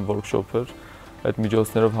կլասներ, հա, կամ workshop-եր, այդ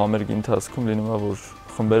միջոցներով համերգի ընթացքում լինում է, որ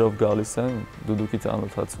խմբերով գալիս են, դուդուկի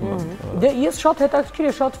ծանոթացում են։ Դե ես շատ հետաքրքիր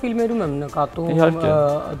է, շատ ֆիլմերում եմ նկատում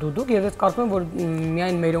դուդուկ եւ ես կարծում եմ, որ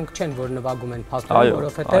միայն մերոնք չեն, որ նվագում են փաստորեն,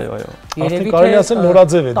 որովհետեւ երևի կարելի ասել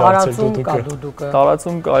նորաձև է դարձել դուդուկը։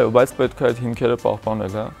 Տարածում կա, այո, բայց պետք է այդ հիմքերը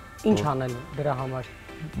պահպանել, հա։ Ինչ անել դրա համար։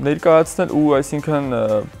 Ներկայացնել ու այսինքն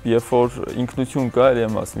երբ որ ինքնություն կա,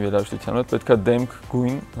 եմ ասում երաժշտության հետ, պետք է դեմք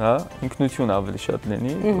գույն, հա, ինքնություն ավելի շատ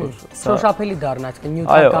լինի, որ շոշափելի դառնա, այսինքն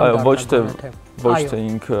նյութական դառնա։ Այո, ոչ թե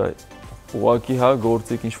ինքը ուղղակի հա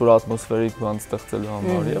գործիկ ինչ որ ատմոսֆերիկ բան ստեղծելու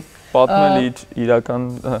համար եւ պատմել իր իրական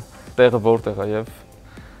տեղը որտեղ է եւ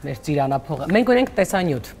մեր ծիրանափողը։ Մենք ունենք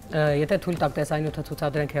տեսանյութ։ Եթե թույլ տաք տեսանյութը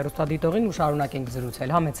ցուցադրենք հեռուստադիտողին ու շարունակենք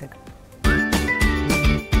զրուցել, համեցեք։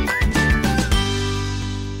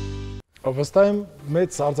 Վստահ եմ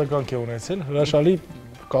մեծ արձագանք է ունեցել, հրաշալի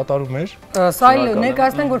կատարում էր։ Սա էլ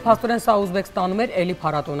ներկայացնենք, որ փաստորեն սա Ուզբեկստանում էր, էլի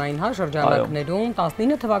փառատոնային, հա, շրջանակներում,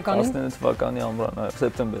 19 թվականին։ 19 թվականի ամռան,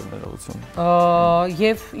 սեպտեմբեր ներողություն։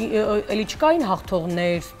 Եվ էլի չկային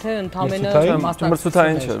հաղթողներ, թե ընդհանրապես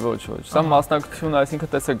մասնակցություն չէր, ոչ։ Սա մասնակցություն,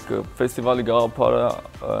 այսինքն տեսեք ֆեստիվալի գաղափարը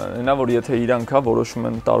այնա, որ եթե իրանք հա որոշում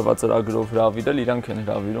են տարվա ծրագրով հրավիրել, իրանք են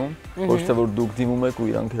հրավիրում, ոչ թե որ դուք դիմում եք ու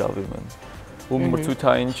իրանք հրավիրում են։ Ու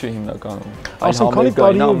մրցույթային չի հիմնականում։ Այլ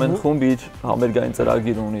համերգային ամեն խումբ իր համերգային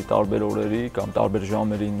ծրագիր ունի տարբեր օրերի կամ տարբեր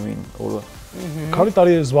ժամերի նույն օրը։ Քանի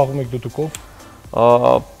տարի է զբաղվում եք դուդուկով։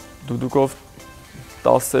 Դուդուկով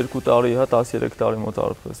 12 տարի, հա 13 տարի մոտ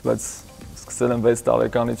արվեց, բայց սկսել եմ 6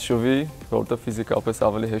 տարեկանից շվի, որտեղ ֆիզիկապես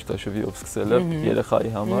ավելի հեշտ է շվիով սկսելը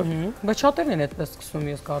երեխայի համար։ Բայց շատերն են այդպես սկսում,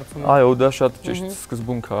 ես կարծում եմ։ Այո, դա շատ ճիշտ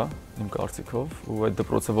սկզբունք է իմ կարծիքով, ու այդ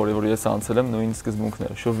դպրոցը, որ ես անցել եմ, նույն սկզբունքն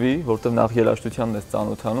է։ Շվի, որտեղ նախ երաժշտությանն ես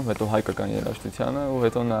ծանոթանում, հետո հայկական երաժշտությանը, ու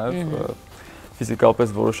հետո նաև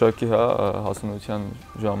ֆիզիկապես որոշակի հա հասունության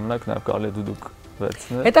ժամանակ նաև կարելի է դուդուկ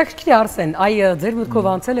վերցնել։ Հետաքրքիր Արսեն, այ ձեր մտքով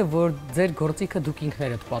անցել է, որ ձեր գործիքը դուք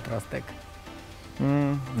ինքներդ պատրաստեք։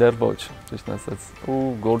 Դեռ ոչ, ճիշտն ասած։ Ու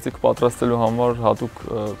գործիք պատրաստելու համար հատուկ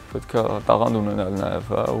պետք է տաղանդ ունենալ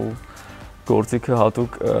նաև, հա, ու գործիքը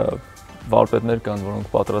հատուկ վարպետներ կան,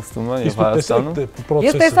 որոնք պատրաստում են եւ Հայաստանում։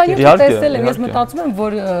 Ես տեսանյութը տեսել եմ, ես մտածում եմ,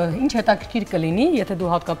 որ ինչ հետաքրքիր կլինի, եթե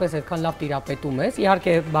դու հատկապես այդքան լավ տիրապետում ես,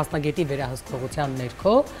 իհարկե մասնագետի վերահսկողության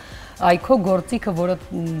ներքո, այ քո գործիքը, որը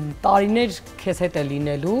տարիներ քեզ հետ է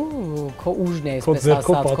լինելու, քո ուժն է, այսպես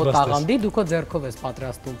ասած, քո տաղանդի, դու քո ձեռքով ես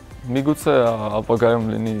պատրաստում։ Միգուցե ապագայում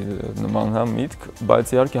լինի նման հա միտք,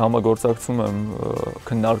 բայց իհարկե համագործակցում եմ,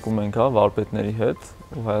 քննարկում ենք հա վարպետների հետ,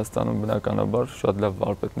 ու Հայաստանում բնականաբար շատ լավ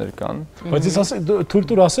վարպետներ կան։ Բայց ես ասեմ,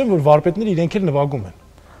 թույլ ասեմ, որ վարպետները իրենք էլ նվագում են։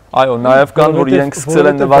 Այո, նաև կան, որ իրենք սկսել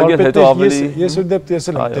են նվագել, հետո ավելի ես ու դեպք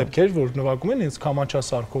տեսել եմ դեպքեր, որ նվագում են, հենց քամանչա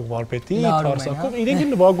սարքող վարպետի, թարսակող, իրենք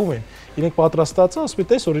էլ նվագում են։ Իրենք պատրաստած է, ասում են,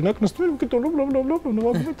 տես օրինակ նստում են, կտոր լոբ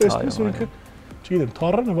նվագում են, տեսնես որ ինքը, չգիտեմ,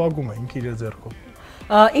 թառը նվագում է ինքը իր ձեռքով։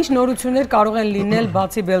 Ինչ նորություններ կարող են լինել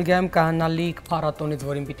բացի Բելգիայում կայանալիք փառատոնից,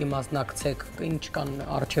 որին պիտի մասնակցեք, ինչ կան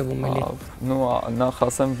արժևում էլի։ Նո, նախ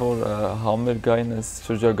ասեմ, որ համերգային այս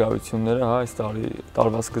շրջագայությունները, հա, այս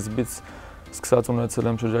տարվա սկզբից սկսած ունեցել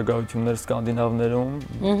եմ շրջագայություններ Սկանդինավներում,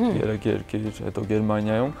 3 երկիր, հետո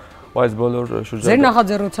Գերմանիայում, բայց բոլոր Ձեր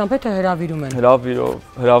նախաձեռնությամբ թե հրավիրում են։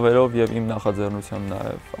 Հրավերով եւ իմ նախաձեռնությամբ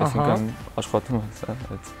նաեւ, այսինքն աշխատում եմ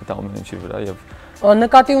այդ ամեն ինչի վրա եւ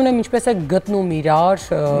նկատի ունեմ ինչպես է գտնում իրար,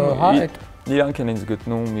 հա, այդ իրանք են ինձ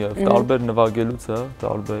գտնում եւ տարբեր նվագելուց է,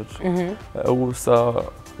 տարբեր ու սա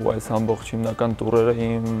ու այս ամբողջ հիմնական տուրերը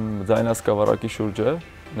իմ ձայնասկավառակի շուրջ է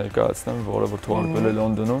ներկայացնեմ, որը որ թողարկվել է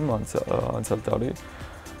Լոնդոնում անցյալ տարի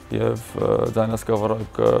եւ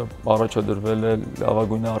ձայնասկավառակը առաջադրվել է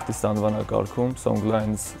լավագույն արտիստ անվանակարգում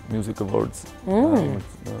Songlines Music Awards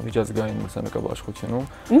միջազգային մրցանակաբաշխությունում։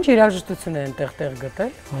 Ինչ երաժշտություն է այնտեղ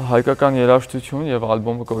գտել։ Հայկական երաժշտություն եւ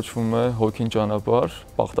ալբոմը կոչվում է Հոգին ճանապարհ,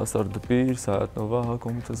 Պախտասար դպիր, Սայատնովա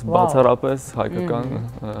հակոմից բացառապես հայկական։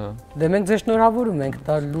 Դե մենք ձեզ շնորհավորում ենք,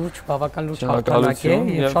 դա լուրջ, բավական լուրջ հաղթանակ է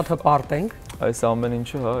եւ շատ հպարտ ենք։ Այս ամեն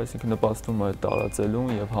ինչը, հա, այսինքն նպաստում է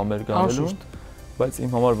տարածելուն եւ համերգանելուն։ Բայց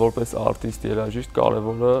իմ համար որպես արտիստ երաժիշտ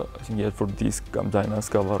կարևորը, այսինքն երբ որ դիսկ կամ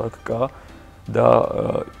ձայնասկավառակ կա, դա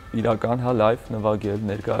իրական հա լայվ նվագել,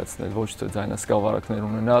 ներկայացնել, ոչ թե ձայնասկավառակներ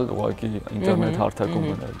ունենալ, ուղղակի ինտերնետ հարթակում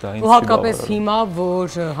ունենալ, դա ինձ չի բավարարում։ Ու հատկապես հիմա,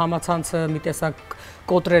 որ համացանցը մի տեսակ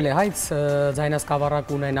կոտրել է, հա, այս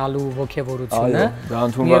ձայնասկավառակ ունենալու ոգևորությունը։ Այո, դա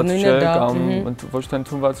ընդունված չէ կամ ոչ թե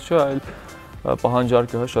ընդունված չէ, այլ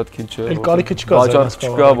պահանջարկը հա շատ քիչ է, կարիքը չկա, վաճառք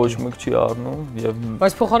չկա, ոչ մեկ չի առնում եւ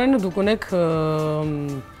բայց փոխարենը դուք ունեք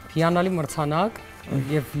հիանալի մրցանակ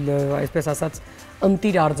եւ այսպես ասած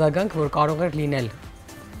ընտիր արձագանք, որ կարող է լինել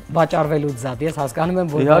վաճառվելուց զատ։ Ես հասկանում եմ,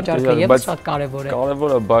 որ վաճառքը եւս շատ կարեւոր է։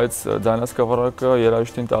 Կարեւոր է, բայց ձայնասկավառակը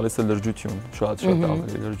երաժշտին տալիս է լրջություն, շատ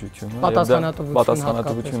ավելի լրջություն,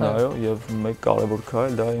 պատասխանատվություն, այո, եւ մեկ կարեւոր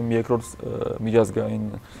քայլ, դա իմ երկրորդ միջազգային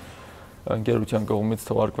ընկերության կողմից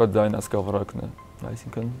թողարկված ձայնասկավառակն է,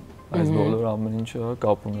 այսինքն այս բոլոր ամեն ինչը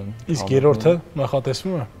կապ ունեն։ Իսկ երրորդը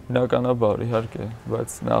նախատեսվում է։ Բնականաբար, իհարկե,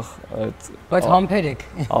 բայց նախ այդ բայց համբեր եք։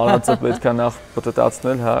 Արածը պետք է նախ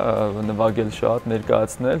պտտացնել, հա, նվագել շատ,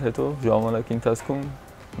 ներկայացնել, հետո ժամանակի ընթացքում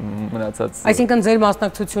մնացած։ Այսինքն ձեր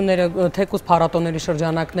մասնակցությունները թեկուզ փառատոների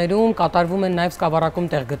շրջանակներում կատարվում են նաև սկավառակում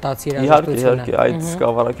տեղ գտած երաժշտությունը։ Իհարկե, այդ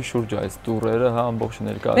սկավառակի շուրջ այս տուրերը, հա, ամբողջ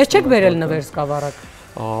ներկայացնում։ Ես չեք վերել նվեր սկավառակ։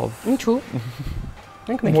 Ինչու՞։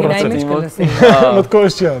 Մենք մեքենայի մեջ կլսենք։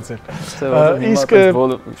 Մտքովս չի անցել։ Իսկ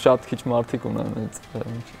շատ քիչ մարդիկ ունեն այդ։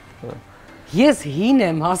 Ես հին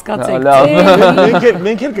եմ, հասկացեք,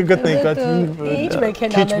 Մենք էլ կգտնենք այդ ինչ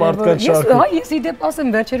մեքենաներ, քիչ մարդկանց շարքը։ Ես իդեպ ասեմ,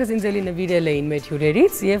 վերջերս ինձ էլի նվիրել էին մեր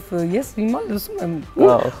հյուրերից եւ ես հիմա լսում եմ,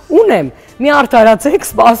 ունեմ, մի արդարացեք,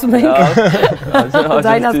 սպասում ենք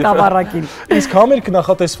ձայնած կավառակին։ Իսկ համերգը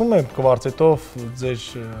նախատեսվում է կվարտետով ձեր,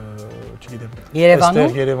 չգիտեմ,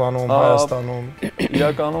 Երևանում, Հայաստանում։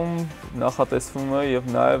 Իրականում նախատեսվում է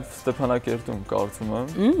եւ նաեւ Ստեփանակերտում կարծում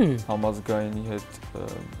եմ համազգայինի հետ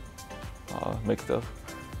մեկտեղ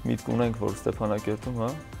միտք ունենք, որ Ստեփանակերտում, հա։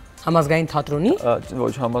 Համազգային թատրոնի։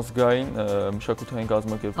 Ոչ, համազգային մշակութային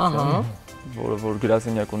կազմակերպություն, որը որ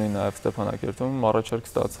գրասենյակ ունի նաև Ստեփանակերտում, առաջարկ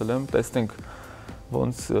ստացել եմ, տեսնենք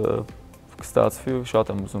ոնց կստացվի ու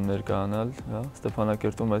շատ եմ ուզում ներկայանալ, հա,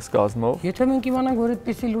 Ստեփանակերտում այս կազմով։ Եթե մենք իմանանք, որ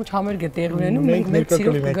այդպիսի լուրջ համերգ է տեղի ունենում, մենք մեծ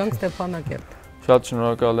սիրով կգանք Ստեփանակերտ։ Շատ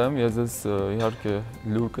շնորհակալ եմ, ես ձեզ իհարկե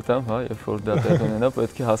լուր կտամ, հա, երբ որ դա տեղի ունենա,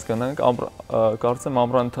 պետք է հասկանանք, կարծեմ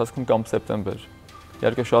ամռան ընթացքում կամ սեպտեմբեր։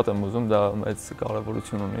 Իհարկե շատ եմ ուզում, դա մեծ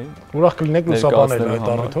կարևորություն ունի։ Ուրախ կլինեք լուսաբանել այդ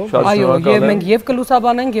առիթով։ Այո, եւ մենք եւ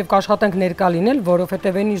կլուսաբանենք եւ կաշխատենք ներկա լինել,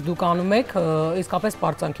 որովհետեւ այն ինչ դուք անում եք, իսկապես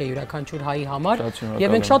պարծանք է յուրաքանչյուր հայի համար,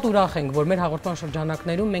 եւ մենք շատ ուրախ ենք, որ մեր հաղորդման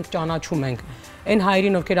շրջանակներում մենք ճանաչում ենք այն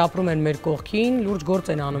հայերին, ովքեր ապրում են մեր կողքին, լուրջ գործ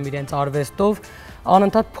են անում իրենց արվեստով,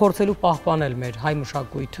 անընդհատ փորձելու պահպանել մեր հայ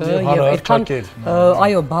մշակույթը եւ այդքան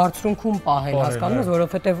այո բարձրունքում պահել, հասկանում ես,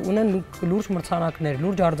 որովհետեւ ունեն լուրջ մրցանակներ,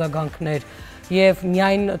 լուրջ արձագանքներ եւ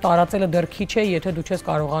միայն տարածելը դեռ քիչ է, եթե դու չես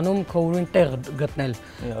կարողանում քո ուրույն տեղ գտնել,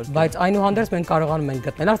 բայց այնուհանդերձ մենք կարողանում ենք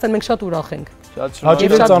գտնել, արդեն մենք շատ ուրախ ենք։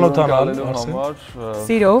 Հաճելի ծանոթանալ համար։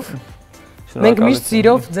 Սիրով։ Մենք միշտ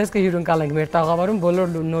սիրով ձեզ կհյուրընկալենք մեր տաղավարում բոլոր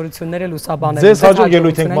նորությունները լուսաբանել։ Ձեզ հաջող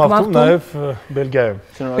ելույթ ենք մաղթում նաև Բելգիայում։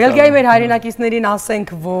 Բելգիայի մեր հայրենակիցներին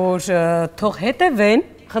ասենք, որ թող հետևեն,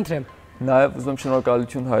 խնդրեմ։ Նաև ուզում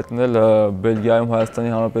շնորհակալություն հայտնել Բելգիայում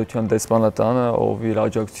Հայաստանի Հանրապետության դեսպանատանը, ով իր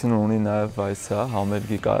աջակցությունը ունի նաև այս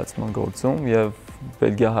համերգի կայացման գործում եւ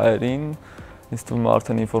բելգիահայերին ինձ թվում է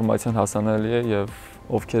արդեն ինֆորմացիան հասանելի է եւ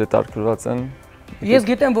ովքեր հետաքրքրված են։ Ես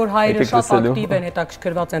գիտեմ, որ հայերը շատ ակտիվ են,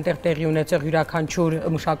 հետաքրքրված են տեղի ունեցող յուրաքանչյուր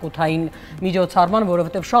մշակութային միջոցառման,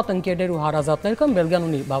 որովհետև շատ ընկերներ ու հարազատներ կան, Բելգիան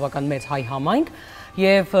ունի բավական մեծ հայ համայնք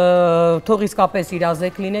եւ թող իսկապես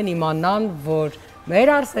իրազեկ լինեն, իմանան, որ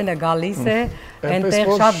մեր Արսենը գալիս է, այնտեղ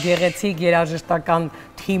շատ գեղեցիկ երաժշտական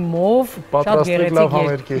թիմով, շատ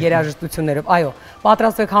գեղեցիկ երաժշտություններով։ Այո,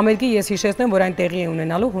 պատրաստվեք համերգի, ես հիշեցնեմ, որ այն տեղի է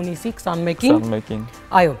ունենալու հունիսի 21-ին։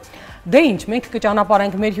 Այո։ Դե ինչ, մենք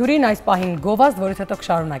կճանապարհենք մեր հյուրին, այս պահին գովազդ, որից հետո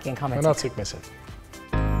կշարունակենք համեցեք։ Մնացեք մեզ հետ։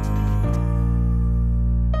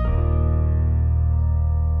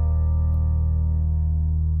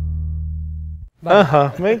 Ահա,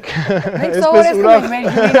 մենք սովորեցնում ենք մեր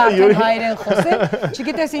հյուրին արդեն հայերեն խոսել,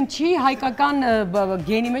 չգիտես ինչի հայկական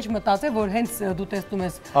գենի մեջ մտածել, որ հենց դու տեսնում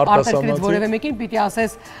ես արտերկրից որևէ մեկին պիտի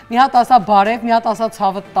ասես մի հատ ասա բարև, մի հատ ասա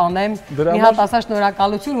ցավդ տանեմ, մի հատ ասա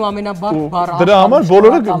շնորհակալություն ու ամենաբարդ բառը։ Դրա համար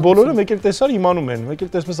բոլորը մեկ էլ տեսար իմանում են, մեկ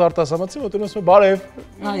էլ տեսնում ես արտասահմանցի, որ ասում է բարև,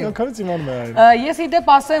 անգամից իմանում են այն։ Ես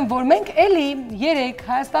իդեպ ասեմ, որ մենք էլի 3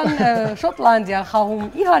 Հայաստան Շոտլանդիա խաղում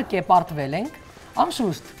իհարկե պարտվել ենք,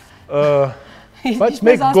 անշուշտ։ Բայց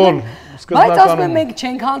մեկ գոլ սկզբնականում։ Բայց ասում եմ մենք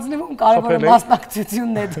չենք հանձնվում, կարևորը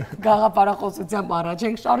մասնակցությունն է, գաղափարախոսությամբ առաջ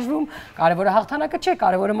ենք շարժվում, կարևորը հաղթանակը չէ,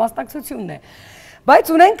 կարևորը մասնակցությունն է։ Բայց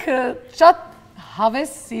ունենք շատ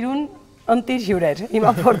հավես սիրուն ընտիր հյուրեր։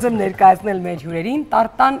 Հիմա փորձեմ ներկայացնել մեր հյուրերին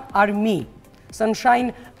Տարտան Արմի,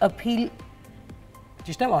 Sunshine Appeal,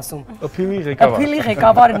 ճիշտ եմ ասում։ Appeal-ի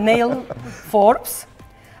ղեկավար Neil Forbes,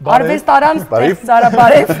 Արվեստարան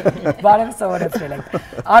ստեղծարարբարև, բարև սովորեցրել ենք։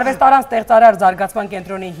 Արվեստարան ստեղծարար զարգացման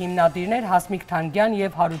կենտրոնի հիմնադիրներ Հասմիկ Թանգյան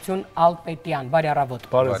եւ Հարություն Ալպետյան։ Բարի առավոտ։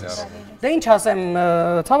 Դե ինչ ասեմ,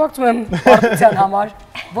 ցավակցում եմ պարտության համար։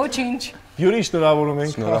 Ոչինչ։ Յուրի շնորհավորում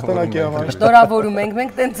ենք հաղթանակի համար։ Շնորհավորում ենք,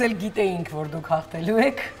 մենք տենց էլ գիտեինք, որ դուք հաղթելու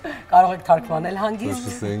եք։ Կարող եք թարգմանել հանգիստ։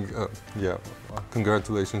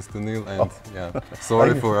 Congratulations to Neil and yeah,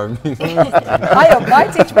 sorry for our meeting. Այո,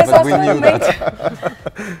 բայց ինչպես ասում եմ, մենք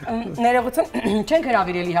ներողություն չենք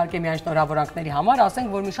հրավիրել իհարկե միայն շնորհավորանքների համար, ասենք,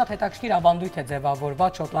 որ մի շատ հետաքրքիր ավանդույթ է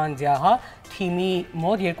ձևավորված Շոտլանդիա, հա, թիմի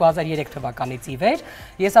մոտ 2003 թվականից ի վեր։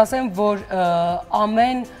 Ես ասեմ, որ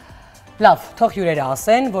ամեն լավ, թող հյուրերը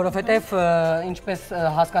ասեն, որովհետև ինչպես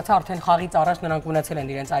հասկացա, արդեն խաղից առաջ նրանք ունեցել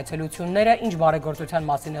են իրենց այցելությունները, ինչ բարեգործության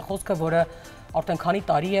մասին է խոսքը, որը արդեն քանի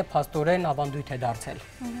տարի է փաստորեն ավանդույթ է դարձել։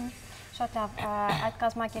 Շատ լավ, այդ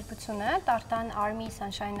կազմակերպությունը Tartan Army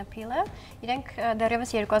Sunshine Appeal-ը, իրենք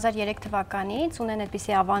դեռևս 2003 թվականից ունեն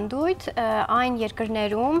այդպիսի ավանդույթ այն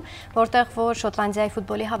երկրներում, որտեղ որ Շոտլանդիայի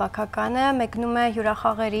ֆուտբոլի հավաքականը մեկնում է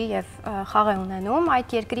հյուրախաղերի եւ խաղ է ունենում,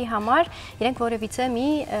 այդ երկրի համար իրենք որևիցե մի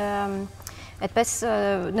այդպես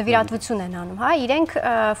նվիրատվություն են անում, հա, իրենք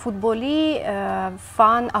ֆուտբոլի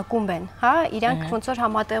ֆան ակումբ են, հա, իրանք ոնց որ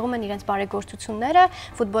համատեղում են իրենց բարեգործությունները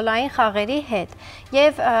ֆուտբոլային խաղերի հետ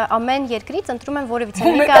եւ ամեն երկրից ընտրում են որևիցե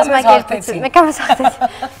մի կազմակերպություն, մեկ ամս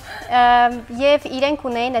եւ իրենք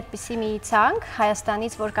ունեին այդպիսի մի ցանկ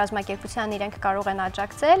Հայաստանից, որ կազմակերպության իրենք կարող են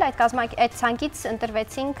աջակցել, այդ ցանկից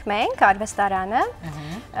ընտրվեցինք մենք, արվեստարանը,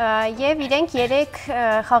 եւ իրենք 3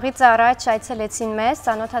 խաղից առաջ այցելեցին մեզ,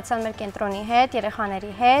 ծանոթացան մեր կենտրոնի հետ,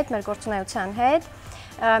 երեխաների հետ, մեր գործունեության հետ,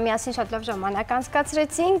 միասին շատ լավ ժամանակ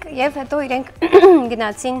անցկացրեցինք եւ հետո իրենք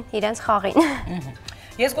գնացին իրենց խաղին։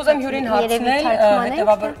 Ես կուզեմ հյուրին հարցնել,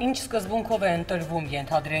 հետեւաբար ինչ սկզբունքով է ընտրվում,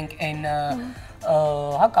 ենթադրենք այն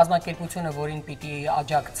հա կազմակերպությունը, որին պիտի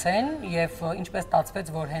աջակցեն եւ ինչպես ստացվեց,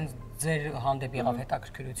 որ հենց ձեր հանդեպ եղավ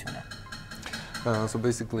հետաքրքրությունը։ So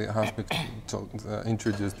basically, Hasmik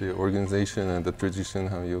introduced the organization and the tradition,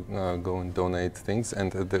 how you go and donate things.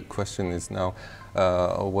 And the question is now,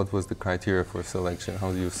 what was the criteria for selection?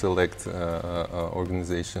 How do you select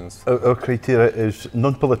organizations? Our criteria is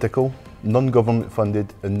non-political, non-government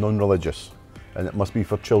funded and non-religious. And it must be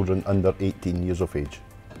for children under 18 years of age.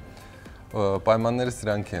 Պայմանները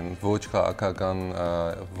սրանք են, ոչ քաղաքական,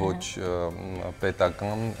 ոչ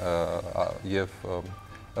պետական եւ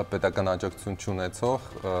պետական աջակցություն չունեցող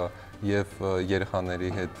եւ երեխաների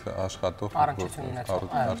հետ աշխատող առողջություն ունեցող։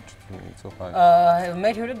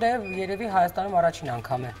 Մեր հյուրը դե երևի Հայաստանում առաջին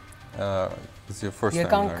անգամ է։ It's your first time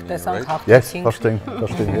learning, right? Yes, first time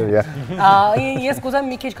here, yeah. Ես կուզեմ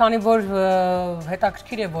մի քիչ, քանի որ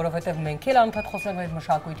հետաքրքիր է, որովհետև մենք էլ անընդհատ խոսենք այդ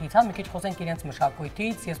մշակույթից, հա, մի քիչ խոսենք իրենց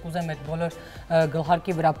մշակույթից, ես կուզեմ այդ բոլոր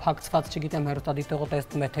գլխարկի վրա փակցված, չգիտեմ, հեռուստադիտողը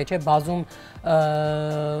տեսնում է թե չէ, բազում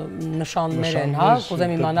նշաններ են, հա,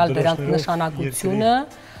 կուզեմ իմանալ դրանց նշանակությունը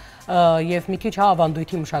եւ մի քիչ հա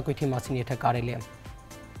ավանդույթի մշակույթի մասին, եթե կարելի է։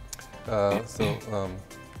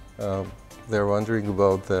 They're wondering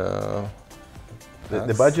about the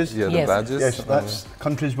badges? Yeah, the badges. Yes, that's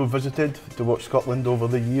countries we've visited to watch Scotland over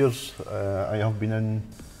the years. I have been in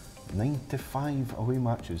 95 away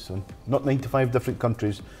matches, so not 95 different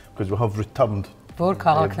countries, because we have returned. Որ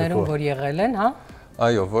քաղաքներում որ եղել են, հա?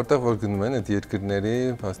 Այո, որտեղ որ գնում են այդ երկրների,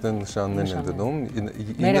 փաստեն նշաններ են դնում։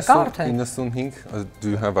 95. Do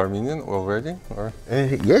you have Armenian already? Or?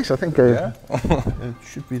 Yes, I think it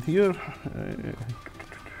should be here.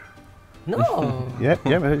 No. Yeah,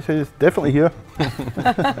 it's definitely here.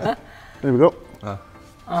 There we go.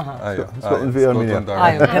 Scotland v Armenia.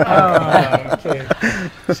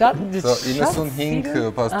 So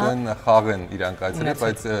 95 փաստորեն խաղ են իրանք այցելել,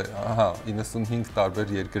 բայց ահա 95 տարբեր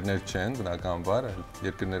երկրներ չեն, բնականաբար,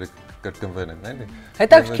 երկրները կրկնվել են, էլի։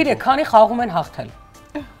 Հետաքրքիր է, քանի խաղում են հաղթել։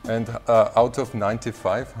 And out of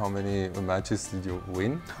 95, how many matches did you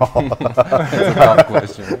win? That's a tough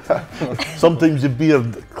question. Sometimes the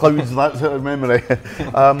beard clouds that sort of memory.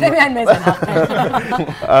 I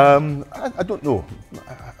don't know.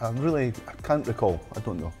 I can't recall. I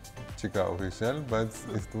don't know. Չկա official, բայց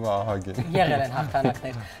it's too hard. Եղել են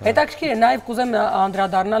հաղթանակներ։ Հետաքրքիր է նաև կուզեմ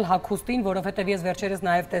անդրադառնալ հագուստին, որովհետև ես վերջերս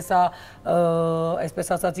նաև տեսա, այսպես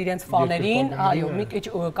ասած, իրենց ֆաներին, այո, մի քիչ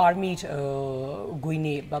կարմիր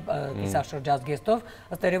գույնի կիսաշրջազգեստով,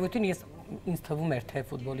 ըստ երևույթին ինձ թվում էր, թե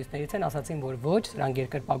ֆուտբոլիստներից են, ասացին, որ ոչ, սրանք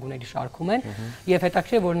երկրպագուների շարքում են, եւ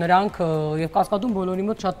հետաքրքիր է, որ նրանք եւ կասկադում բոլորի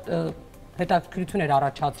մոտ շատ հետաքրքրություն էր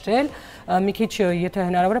առաջացրել, մի քիչ եթե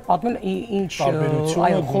հնարավոր է պատմել ինչ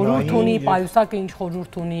այո խորհուրդ ունի, պայուսակը ինչ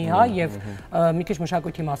խորհուրդ ունի, հա, եւ մի քիչ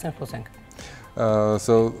մշակույթի մասին խոսենք։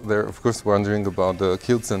 So they're of course wondering about the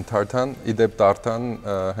kilts and tartan. Ideb tartan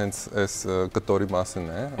hence as կտորի մասին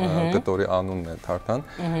է, կտորի անունն է tartan,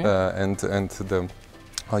 and the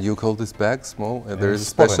how you call this bag small? There is a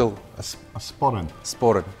special a sporen.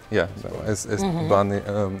 Sporen, yeah. As bani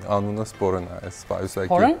anuna sporen as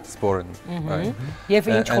sporen. Sporen.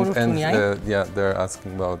 And yeah, they're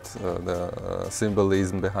asking about the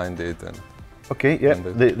symbolism behind it and. Okay, yeah.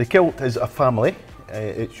 The kilt is a family.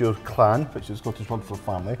 It's your clan, which is Scottish word for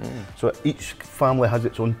family. So each family has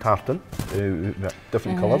its own tartan,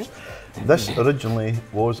 different colours. This originally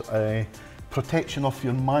was a protection of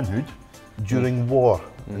your manhood during war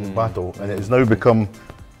and battle, and it has now become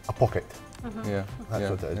a pocket. Yeah, that's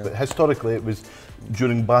what it is. But historically, it was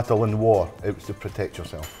during battle and war. It was to protect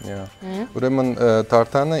yourself. Yeah. Ուրեմն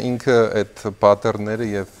տարտանը ինքը այդ պատերները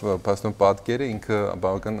եւ փաստորեն պատկերը ինքը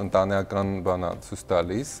բավական ընտանեկան բան է ցույց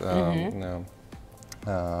տալիս։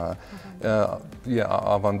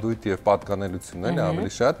 Ավանդույթ եւ պատկանելություններ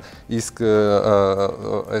ավելի շատ, իսկ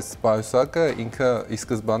այս պայուսակը ինքը ի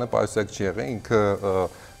սկզբանե պայուսակ չի եղել, ինքը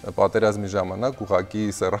պատերազմի ժամանակ ուղղակի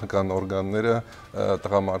սեռական օրգանները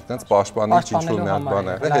տղամարդկանց պաշտպանիչ ինչ-որ մի հատ բան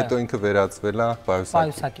եղել, հետո ինքը վերածվել է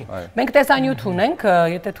պայուսակի։ Մենք տեսանյութ ունենք,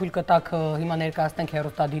 եթե թույլ կտաք հիմա ներկայացնենք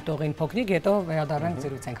հեռուստադիտողին փոքրիկ, հետո վերադառնանք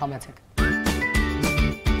զրույցենք, համեցեք։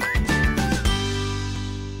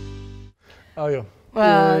 Այո։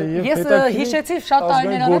 Ես հիշեցի շատ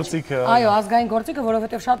տարիներ առաջ, այո, ազգային գործիքը,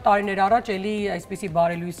 որովհետև շատ տարիներ առաջ էլի այսպիսի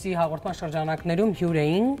բարելույսի հաղորդման շրջանակներում հյուր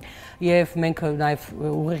էին եւ մենք նաեւ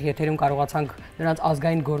ուղիղ եթերում կարողացանք նրանց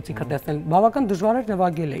ազգային գործիքը տեսնել։ Բավական դժվար էր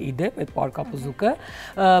նվագել է իդեպ այդ պարկապուզուկը,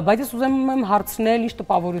 բայց ես ուզում եմ հարցնել ինչ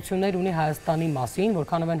տպավորություններ ունի Հայաստանի մասին,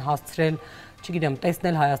 որքանով են հասցրել չգիտեմ,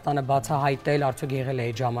 տեսնել Հայաստանը բացահայտել, արդյոք եղել է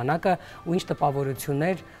այդ ժամանակը ու ինչ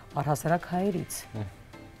տպավորություններ առհասարակ հայերից։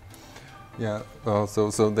 Yeah,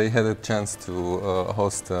 so they had a chance to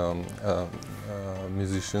host a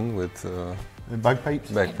musician with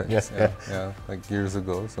bagpipes. Bagpipes, yeah, like years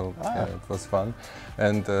ago. So yeah, it was fun,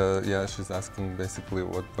 and yeah, she's asking basically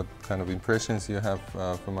what kind of impressions you have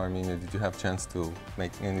from Armenia. Did you have chance to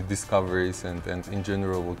make any discoveries, and in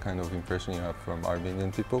general, what kind of impression you have from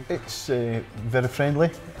Armenian people? It's very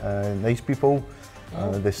friendly, nice people.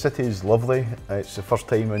 The city is lovely. It's the first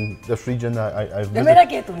time in this region I have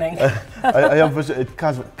visited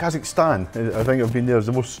Kazakhstan. I think I've been there.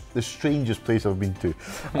 It's the strangest place I've been to.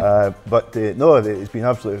 But no, it's been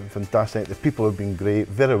absolutely fantastic. The people have been great,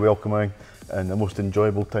 very welcoming, and the most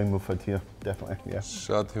enjoyable time we've had here, definitely. Yeah.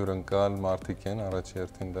 Շատ հյուրընկալ մարդիկ են,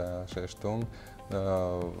 առաջերտին դա շեշտում։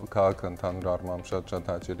 Քաղաքը ընդհանուր առմամբ շատ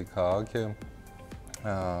հաճելի քաղաք է։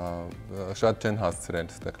 Շատ չեն հասցրել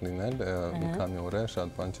ստեղ լինել, մի քանի օր է, շատ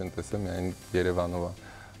բան չեն տեսել, միայն Երևանով է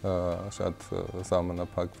շատ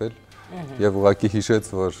սահմանափակվել եւ ուղղակի հիշեց,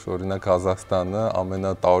 որ օրինակ Ղազախստանը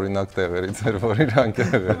ամենատարօրինակ տեղերից էր, որ իրանք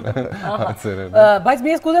եղել են հայցերել։ Բայց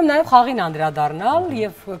ես կուզեմ նաեւ խաղին անդրադառնալ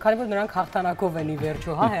եւ քանի որ նրանք հաղթանակով են ի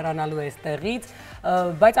վերջո, հա, հեռանալու այստեղից,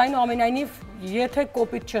 բայց այնուամենայնիվ եթե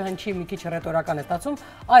կոպիտ չհնչի մի քիչ ռետորական է ստացվում,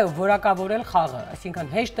 այո, որակավորել խաղը, այսինքն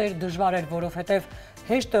հեշտ էր, դժվար էր, որովհետեւ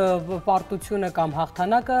հեշտ պարտությունը կամ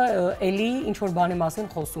հաղթանակը էլի ինչ որ բանի մասին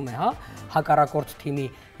խոսում է, հա, հակառակորդ թիմի։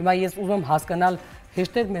 Հիմա ես ուզում եմ հասկանալ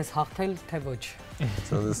հեշտ էր մեզ հաղթել թե ոչ։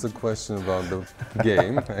 So this is a question about the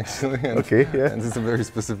game, actually. And, okay, yeah. And this is a very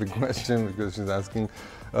specific question because she's asking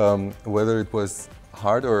whether it was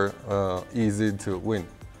hard or easy to win.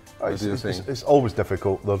 It's always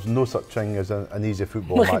difficult. There's no such thing as an easy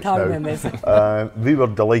football match now. We were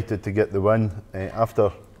delighted to get the win.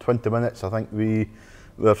 After 20 minutes, I think we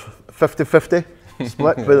were 50-50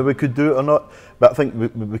 split, whether we could do it or not. But I think we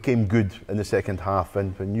became good in the second half,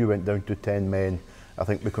 and when you went down to 10 men, I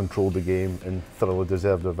think we controlled the game and thoroughly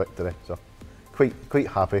deserved our victory. So quite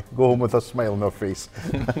happy. Go home with a smile on our face.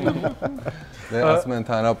 Ասում են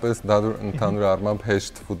ընդհանրապես ընդհանուր առմամբ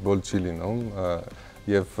հեշտ ֆուտբոլ չի լինում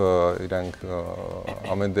եւ իրանք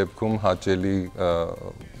ամեն դեպքում հաճելի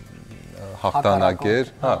հաղթանակ էր,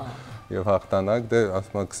 հա, եւ հաղթանակ դե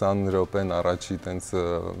ասում եմ 20 րոպեն առաջի տենց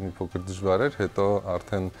մի փոքր դժվար էր, հետո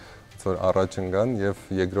արդեն որ առաջ ընկան եւ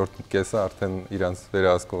երկրորդ կեսը արդեն իրանց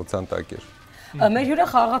վերահսկողության տակ էր։ Մեր հյուրը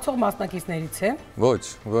խաղացող մասնակիցներից է։ Ոչ։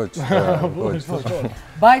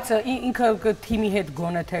 Բայց ինքը թիմի հետ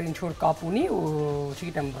գոնե թե ինչ որ կապ ունի ու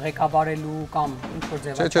չգիտեմ ղեկավարելու կամ ինչ որ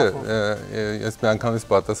ձևաչափով։ Չէ, ես մի անգամից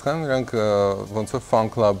պատասխան, իրանք ոնց որ ֆան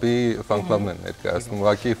կլաբն են ներկայացնում,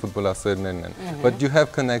 ուղղակի ֆուտբոլասերներն են։ But you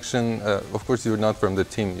have connection, of course you're not from the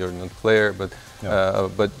team, you're not a player, but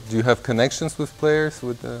do you have connections with players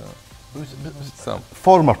with some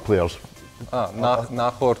former players?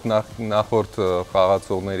 Նախորդ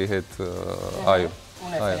խաղացողների հետ այո։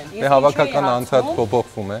 Դե հավաքական անցած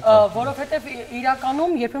փոփոխվում է։ Որովհետև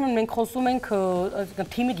իրականում երբեմն մենք խոսում ենք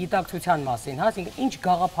թիմի գիտակցության մասին, հա, այսինքն ինչ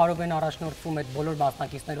գաղափարով են առաջնորդվում այդ բոլոր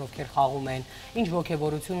մասնակիցները, ովքեր խաղում են, ինչ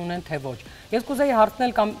ոգևորություն ունեն, թե ոչ։ Ես կուզեի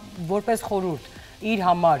հարցնել կամ որպես խորհուրդ իր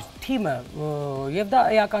համար թիմը, եւ դա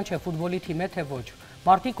էական չէ, ֆուտբոլի թիմ է թե ոչ։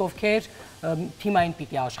 Մարդիկ ովքեր թիմային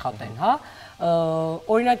պիտի աշխատեն, հա,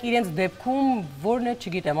 օրինակ իրենց դեպքում որն է,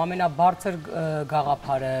 չգիտեմ, ամենաբարձր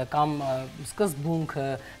գաղափարը կամ սկզբունքը,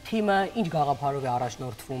 թիմը ինչ գաղափարով է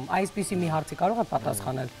առաջնորդվում, այսպիսի մի հարցի կարող է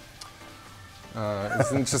պատասխանել։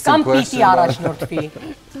 It's an interesting question.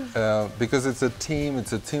 Because it's a team,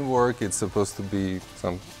 it's a teamwork, it's supposed to be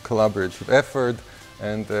some collaborative effort.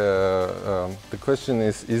 And the question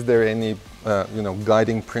is there any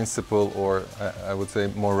guiding principle or I would say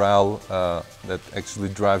morale that actually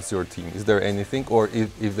drives your team? Is there anything, or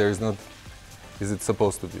if there is not, is it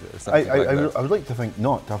supposed to be there? I would like to think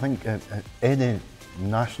not. I think any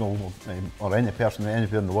national or any person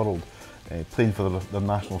anywhere in the world playing for the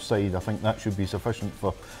national side. I think that should be sufficient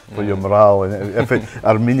for your morale. And if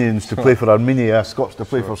Armenians to play for Armenia, Scots to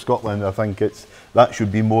play for Scotland, I think that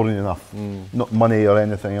should be more than enough. Not money or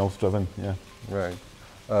anything else driven. Yeah. Right.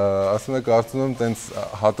 Ասում եք կարծում եմ տենց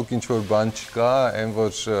հատուկ ինչ որ բան չկա, այն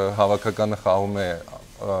որ հավաքականը խաղում է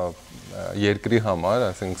երկրի համար,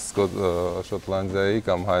 այսինքն Շոտլանդիայի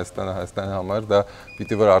կամ Հայաստանի համար, դա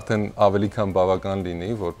պիտի որ արդեն ավելի քան բավական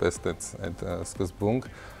լինի, որպես տենց այդ սկզբունք,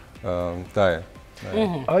 դա է։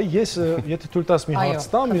 Ես եթե թույլ տաս մի հարց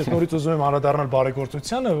տամ, ես նորից ուզում եմ անդրադառնալ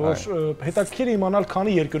բարեգործությանը, որ հետաքրքիր է իմանալ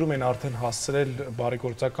քանի երկրում են արդեն հասցրել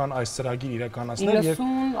բարեգործական այս ծրագիր իրականացնել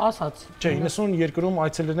 90 ասած։ Չէ, 90 երկրում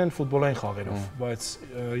այցելել են ֆուտբոլային խաղերով, բայց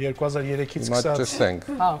 2003-ից սկսած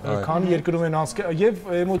քանի երկրում են անցկացել եւ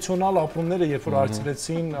էմոցիոնալ ապրումները, երբ որ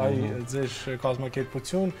այցելեցին ձեր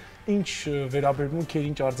կազմակերպություն, ինչ վերաբերմունք էր,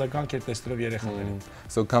 ինչ արձագանք էր տեսնելով երեխաներին։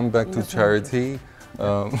 So come back to charity.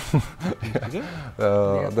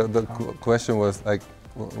 The question was like,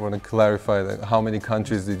 I want to clarify that how many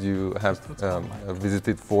countries did you have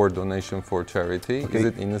visited for donation for charity? Okay. Is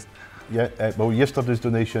it in this? Yeah, well, yesterday's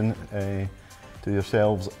donation to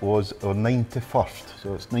yourselves was our 91st,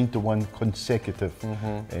 so it's 91 consecutive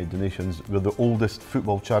donations. We're the oldest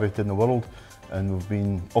football charity in the world, and we've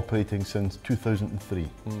been operating since 2003.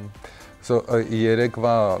 So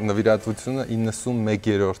երեկվա նվիրատվությունը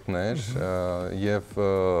 91-րդն էր եւ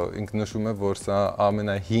ինքը նշում է, որ սա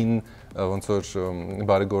ամենահին ոնց որ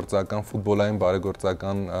բարեգործական ֆուտբոլային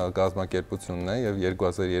բարեգործական կազմակերպությունն է եւ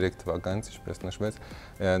 2003 թվականից, ինչպես նշվեց,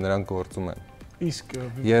 նրանք գործում են։ Իսկ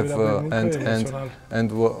and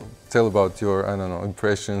tell about your, I don't know,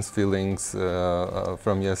 impressions, feelings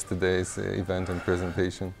from yesterday's event and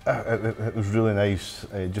presentation. It was really nice,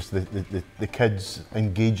 just the kids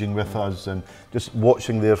engaging with us and just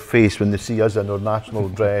watching their face when they see us in our national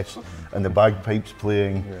dress and the bagpipes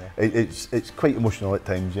playing. It's quite emotional at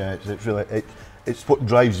times. Yeah, it's really it's what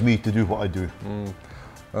drives me to do what I do.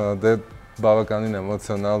 Բավականին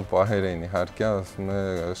էմոցիոնալ պահեր էին իհարկե, ասում է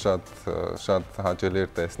շատ հաճելի էր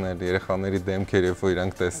տեսնել երեխաների դեմքերը, երբ որ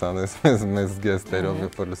իրանք տեսան մեզ գեստերով,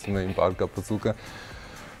 երբ որ լսում էին պարկապուցուկը,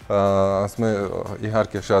 ասում է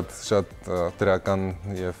իհարկե շատ դրական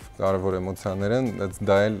եւ կարեւոր էմոցիաներ են,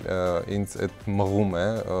 դա էլ ինձ այդ մղում է,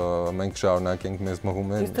 մենք շարունակենք, մեզ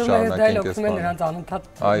մղում է, շարունակենք այս բանը։ Նրանց անընդհատ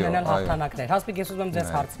ունենալ հաղթանակներ։ Հասմիկ, ես ուզում եմ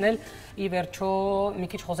ձեզ հարցնել, ի վերջո մի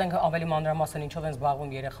քիչ խոսենք ավելի մանրամասն ինչով են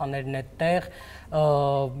զբաղվում երեխաներն այդտեղ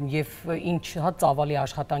եւ ինչ ծավալի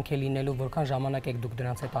աշխատանք է լինելու, որքան ժամանակ եք դուք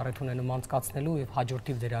դրանց հետ առիթ ունենում անցկացնելու եւ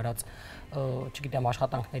հաջորդիվ դեր արած, չգիտեմ,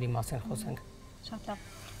 աշխատանքների մասին խոսենք։ Շատ լավ։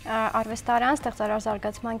 Արվեստարան ստեղծարար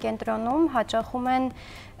զարգացման կենտրոնում հաճախում են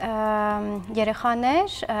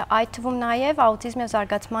երեխաներ, այդ թվում նաև աուտիզմ եւ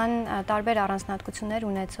զարգացման տարբեր առանձնահատկություններ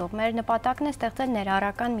ունեցող։ Մեր նպատակն է ստեղծել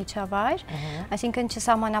ներառական միջավայր, այսինքն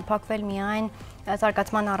չսահմանափակվել միայն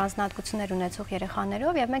զարգացման առանձնահատկություններ ունեցող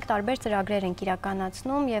երեխաներով եւ մենք տարբեր ծրագրեր ենք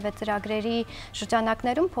իրականացնում եւ այդ ծրագրերի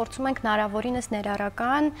շրջանակներում փորձում ենք հնարավորինս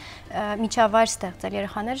ներառական միջավայր ստեղծել,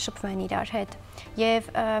 երեխաները շփվեն իրար հետ։ Եվ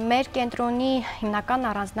մեր կենտրոնի հիմնական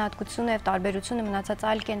առանձնահատկությունը եւ տարբերությունը մնացած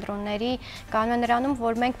այլ կենտրոնների կանոն է նրանում,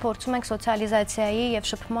 որ մենք փորձում ենք սոցիալիզացիայի եւ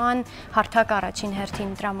շփման հարթակ առաջին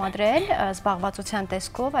հերթին տրամադրել զբաղվածության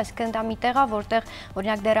տեսքով, այսինքն դա մի տեղ է, որտեղ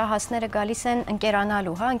օրինակ դեռահասները գալիս են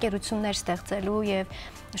ընկերանալու, ընկերություններ ստեղծելու եւ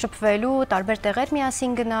շփվելու, տարբեր տեղեր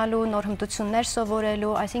միասին գնալու, նոր հմտություններ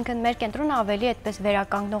սովորելու, այսինքն մեր կենտրոնը ավելի այդպես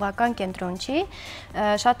վերականգնողական կենտրոն չի,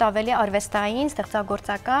 շատ ավելի արվեստային,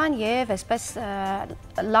 ստեղծագործական եւ այսպես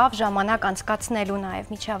լավ ժամանակ անցկացնելու նաեւ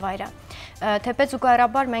միջավայր է։ Թեպետ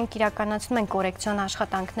զուգահեռաբար մենք իրականացնում ենք կորեկցիոն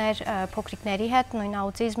աշխատանքներ փոքրիկների հետ, նույն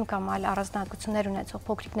աուտիզմ կամ այլ առանձնահատկություններ ունեցող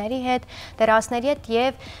փոքրիկների հետ, դեռահասների հետ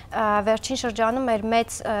եւ վերջին շրջանում մեր մեծ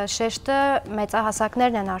շեշտը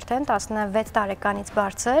մեծահասակներն են արդեն 16 տարեկանից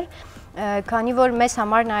բարձր, քանի որ մեզ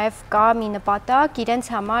համար նաև կա մի նպատակ իրենց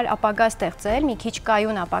համար ապագա ստեղծել, մի քիչ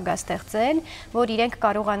կայուն ապագա ստեղծել, որ իրենք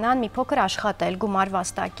կարողանան մի փոքր աշխատել, գումար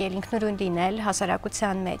վաստակել, ինքնուրույն լինել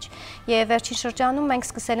հասարակության մեջ։ Եվ վերջին շրջանում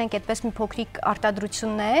մենք սկսել ենք այդպես մի փոքրիկ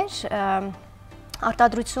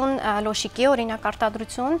արտադրություն լոշիկի, օրինակ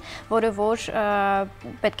արտադրություն, որը որ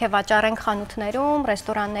պետք է վաճառենք խանութներում,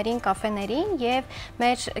 ռեստորաններին, կաֆեներին եւ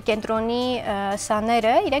մեր կենտրոնի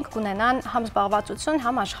սաները իրենք կունենան համ զբաղվածություն,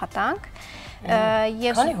 համ աշխատանք։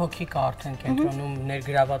 Քանի հոգի կա արդեն կենտրոնում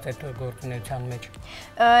ներգրաված այդ գործունեության մեջ։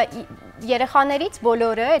 Երեխաներից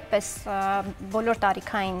բոլորը այդպես բոլոր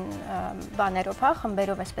տարիքային բաներով,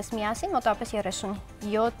 խմբերով այսպես միասին մոտավորապես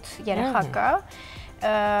 37 երեխա կա։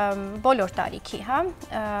 բոլոր տարիքի, հա,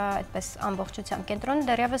 այդպես ամբողջությամբ կենտրոնը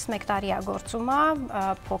դեռևս 1 տարի է գործում,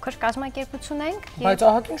 փոքր կազմակերպություն ենք։ Բայց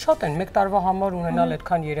ահագին շատ են, 1 տարվա համար ունենալ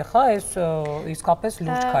այդքան երեխա, այս իսկապես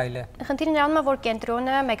լուրջ քայլ է։ Խնդիրը նրանում է, որ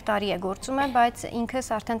կենտրոնը 1 տարի է գործում, բայց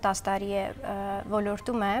ինքս արդեն 10 տարի է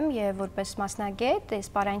ոլորտում եմ եւ որպես մասնագետ,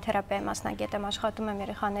 սպառային թերապիայի մասնագետ եմ, աշխատում եմ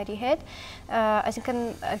երեխաների հետ, այսինքն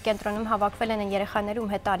կենտրոնում հավաքվել են երեխաներ,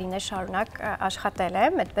 ում հետ տարիներ շարունակ աշխատել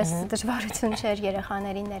եմ, այդպես դժվարություն չէր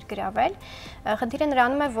երեխաներին ներգրավել։ Խնդիրը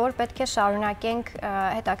նրանում է, որ պետք է շարունակենք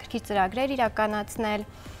հետաքրքիր ծրագրեր իրականացնել,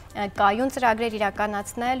 կայուն ծրագրեր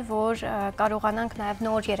իրականացնել, որ կարողանանք նաև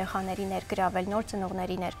նոր երեխաների ներգրավել, նոր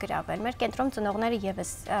ծնողների ներգրավել։ Մեր կենտրոնում ծնողները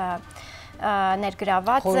եւս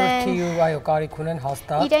ներգրաված են։ Այո, կարիք ունեն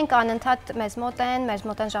հաստատ։ Իրենք անընդհատ մեզ մոտ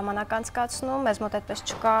են ժամանակ անցկացնում, մեզ մոտ այդպես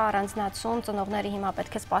չկա առանձնացում, ծնողները հիմա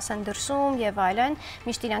պետք է սպասեն դրսում եւ այլն,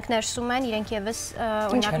 միշտ իրանք ներսում են, իրենք եւս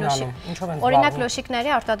օրինակ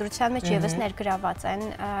լոշիկների արտադրության մեջ եւս ներգրաված են,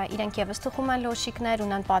 իրենք եւս թխում են լոշիկներ,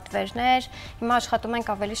 ունեն պատվերներ, հիմա աշխատում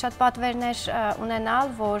ենք ավելի շատ պատվերներ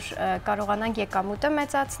ունենալ, որ կարողանանք եկամուտը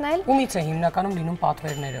մեծացնել։ Ումից է հիմնականում լինում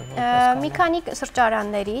պատվերները, մի քանի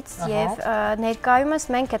սրճարաններից եւ ներկայումս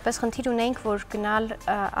մենք այդպես խնդիր ունեինք, որ գնալ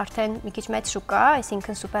արդեն մի քիչ մեծ շուկա,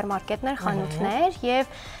 այսինքն սուպերմարկետներ, խանութներ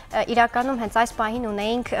եւ իրականում հենց այս պահին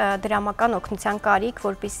ունեինք դրամական օգնության կարիք,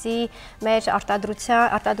 որպեսզի մեր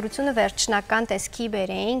արտադրությունը վերջնական տեսքի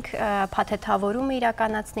բերեինք, փաթեթավորումը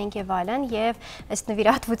իրականացնենք եւ այլն եւ այս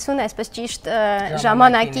նվիրատվությունը այսպես ճիշտ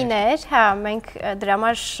ժամանակին էր, հա, մենք դրա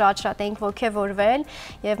համար շատ էինք ոգևորվել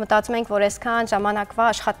եւ մտածում ենք, որ այսքան ժամանակվա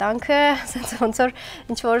աշխատանքը ասենց ոնց որ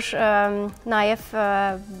ինչ որ նաև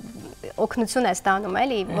օգնություն է ստանում,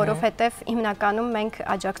 էլի, որովհետև հիմնականում մենք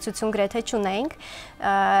աջակցություն գրեթե չունենք,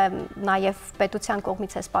 նաև պետության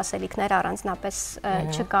կողմից է սպասելիքներ առանձնապես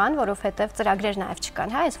չկան, որովհետև ծրագրեր նաև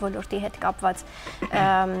չկան, հա, այս ոլորտի հետ կապված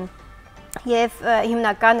Եվ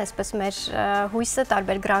հիմնական այսպես մեր հույսը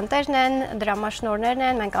տարբեր գրանտերն են, դրամաշնորներն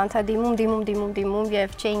են, մենք անդադիմում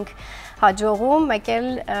եւ չենք հաջողում, մեկ էլ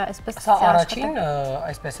այսպես Սա առաջին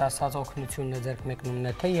այսպես ասած օգնությունն է ձեռք մեկնումն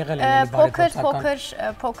է, թե եղել են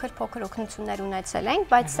բարեգործական փոքր օգնություններ ունեցել ենք,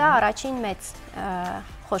 բայց սա առաջին մեծ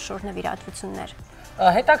խոշոր նվիրատվություններ։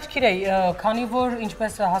 Հետաքրքիր է, քանի որ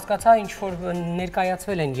ինչպես հասկացա, ինչ որ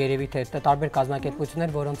ներկայացվել են երևի թե տարբեր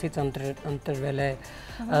կազմակերպություններ, որոնցից ընտրվել է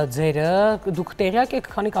ձերը, դուք տեղյակ եք,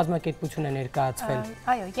 քանի կազմակերպություն է ներկայացվել։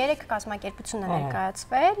 Այո, 3 կազմակերպություն է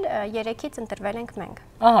ներկայացվել, 3-ից ընտրվել ենք մենք։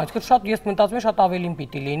 Ահա, այսինքն շատ ես մտածում եմ շատ ավելին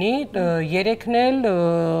պիտի լինի, 3-ն էլ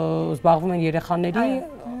զբաղվում են երեխաների,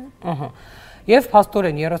 ահա։ Եվ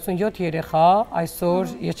փաստորեն 37 երեխա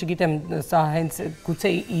այսօր, ես չգիտեմ, սա հենց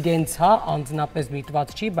գուցե իրենց հա անձնապես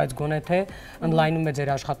միտված չի, բայց գոնե թե online-ում է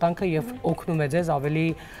ձեր աշխատանքը եւ օգնում է ձեզ ավելի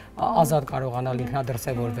ազատ կարողանալ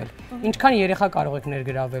ինքնադրսևորվել։ Ինչքան երեխա կարող եք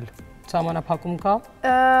ներգրավել։ Սահմանափակում կա։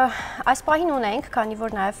 Այս պահին ունենք, քանի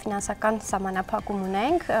որ նաև ֆինանսական սահմանափակում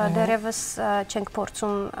ունենք, դեռևս չենք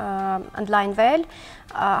փորձում ընդլայնվել,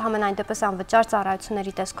 համենայն դեպս անվճար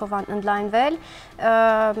ծառայությունների տեսքով ընդլայնվել։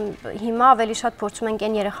 Հիմա ավելի շատ փորձում ենք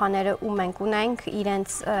այն երեխաները, ում մենք ունենք,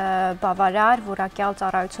 իրենց բավարար, որակյալ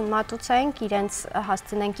ծառայություն մատուցենք, իրենց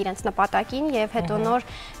հասցնենք իրենց նպատակին եւ հետո նոր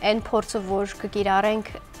այն փորձը, որ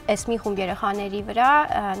կկիրառենք այս մի խումբ երեխաների վրա,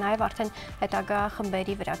 նաև արդեն հետագա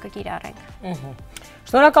խմբերի վրա կկիրառենք։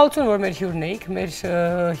 Շնորհակալություն, որ մեր հյուրն էիք, մեր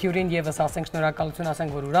հյուրին եւս ասենք շնորհակալություն,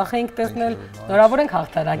 ասենք, որ ուրախ էինք տեսնել, շնորհավորենք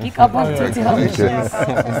հաղթանակի կապակցությամբ։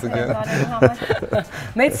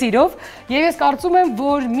 Մեծ սիրով, եւ ես կարծում եմ,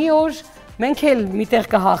 որ մի օր մենք էլ միտեղ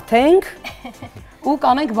կհաղթենք ու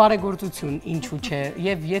կանենք բարեգործություն, ինչու՞ չէ։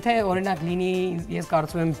 Եվ եթե օրինակ լինի, ես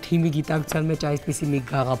կարծում եմ թիմի գիտակցության մեջ այսպիսի մի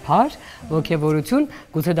գաղափար, ոգևորություն,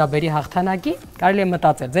 գուցե դա բերի հաղթանակի, կարելի է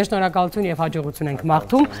մտածել։ Ձեր շնորհակալություն եւ հաջողություն ենք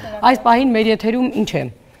մաղթում։ Այս պահին մեր եթերում ինչ է։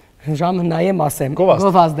 Ժամը նայեմ ասեմ,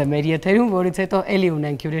 գովազդ է մեր եթերում, որից հետո էլի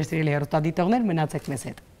ունենք հյուրերսիրելի հեռուստադիտողներ, մնացեք մեզ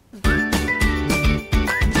հետ։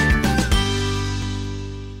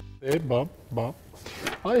 Բա,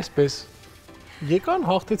 այսպես Եկան,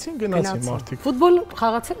 հաղթեցին, գնացին մարդիկ։ Ֆուտբոլ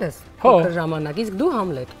խաղացել ես փոքր ժամանակ, իսկ դու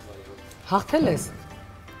Համլետ հաղթել ես։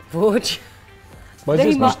 Ոչ։ Բայց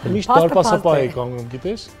ես միշտ դարպասապահ եի կանգնում,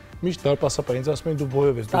 գիտես։ Միշտ դարպասապահ, ինձ ասում են դու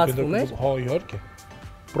բոյով ես, դու կենտրոնում, հա, իհարկե։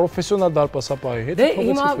 Պրոֆեսիոնալ դարպասապահ եի, հետո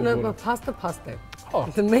հիմա փաստը է։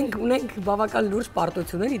 Մենք ունենք բավական լուրջ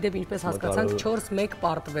պարտություններ, իդեպ ինչպես հասկացանք 4-1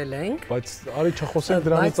 պարտվել ենք։ Բայց արի չխոսենք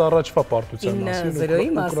դրանից առաջվա պարտության մասին,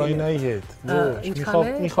 Ուկրաինայի հետ։ Ոչ,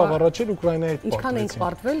 մի խաղ առաջ էլ Ուկրաինայի հետ պարտվեցին։ Ինչքան ենք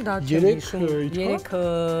պարտվել, դա չեմ հիշում։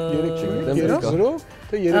 3-0,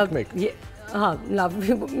 թե 3-1։ Ահա, լավ,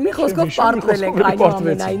 մի խոսքով պարտվել ենք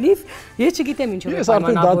այնուամենայնիվ, ես չգիտեմ ինչով է պայմանավորված։ Ես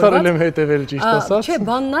արդեն դադարել եմ հետևել ճիշտ ասած։ Չէ,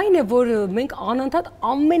 բանն այն է, որ մենք անընդհատ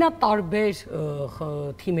ամենատարբեր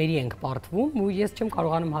թիմերի ենք պարտվում ու ես չեմ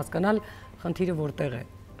կարողանում հասկանալ խնդիրը որտեղ է։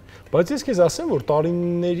 Բայց ես քեզ ասեմ, որ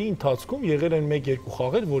տարիների ընթացքում եղել են 1-2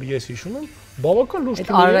 խաղեր, որ ես հիշում եմ, բավական լուրջ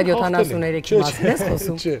թիմերի հաղթել են։ 33-ի մասին ես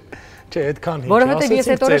խոսում։ Չէ, այդքան հիշ։ Որովհետև ես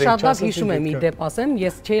այդ օրը շատ լավ հիշում եմ, ի դեպ ասեմ,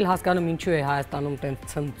 ես չէի հասկանում ինչու է Հայաստանում տենց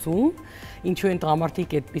ցնծում, ինչու են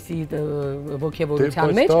տղամարդիկ այդպիսի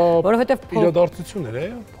ոգևորության մեջ, որովհետև իրադարձություն էր,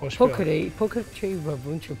 փոքր չէի,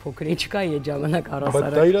 ոնց է փոքր, չկա այդ ժամանակ առասարակ։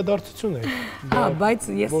 Բայց դա իրադարձություն է։ Հա, բայց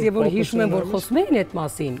ես որ հիշում եմ, որ խոսում էին այդ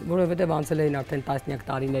մասին, որովհետև անցել էին արդեն տասնյակ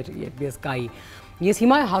տարիներ, երբ ես կայի։ Ես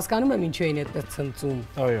հիմա հասկանում եմ ինչու էին այդպես ցնծում։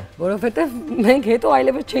 Այո։ Որովհետև մենք հետո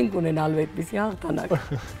այլևս չենք ունենալու այդպիսի հաղթանակ։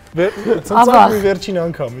 Ցնցանք մի վերջին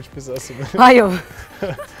անգամ, ինչպես ասում են։ Այո։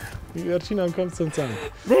 Մի վերջին անգամ ցնցանք։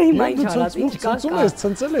 Դե հիմա ինչ արած, ինչ կա։ Ցնծում ես,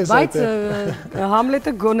 ցնցել ես այդ։ Բայց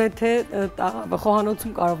Համլետը գոնե թե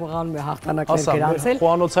խոհանոցում կարողանում է հաղթանակներ գրանցել։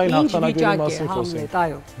 Խոհանոցային հաղթանակների մասին խոսենք։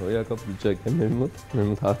 Այո։ Հոյակապ վիճակ է մեր մոտ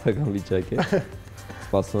հաղթական վիճակ է։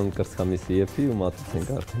 Սպասում կրծքամիսի եփի ու մատուցենք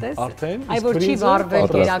արդեն։ Արդեն։ Այ որ չի վարվել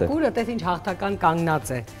կերակուրը, տես ինչ հաղթական կանգնած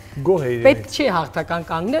է։ Գոհ է։ Պետք չի հաղթական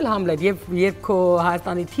կանգնել Համլետ, երբ քո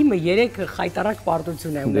Հայաստանի թիմը 3 խայտարակ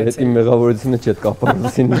պարտություն է ունեցել։ Դե իմ մեղավորությունը չէ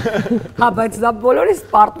կապարուսին։ Հա, բայց դա բոլորիս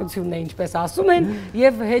պարտությունն է, ինչպես ասում են,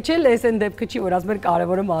 եւ հեչել էս այն դեպքը չի, որ ասում են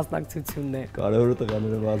կարևորը մասնակցությունն է։ Կարևորը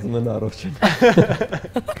տղաները վազում են առողջ են։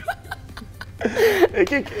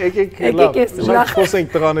 Եկեք լավ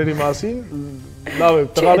խոսենք տղաների մասին։ Լավ է,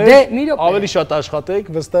 տղաներ ավելի շատ աշխատեք,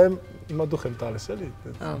 վստահ եմ հիմա դուք եմ տալիս էլի։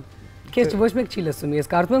 Քեզ ոչ մեկ չի լսում, ես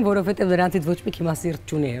կարծում եմ, որովհետև նրանցից ոչ մեկ հիմա սիրտ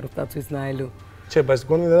չունի հեռուստացույց նայելու։ Չէ, բայց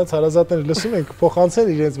գոնե նրանց հարազատները լսում ենք, փոխանցել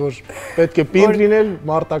իրենց, որ պետք է պինդ լինել,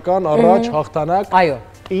 մարտական, առաջ, հաղթանակ։ Այո։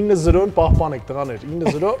 9-0-ն պահպանեք տղաներ,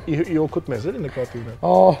 9-0 ի օգուտ մեզ էլի նկատի ունեմ։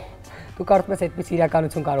 Օ, դու կարծում ես այդպես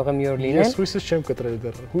իրականություն կարող է մի օր լինել։ Ես հույսս չեմ կտրել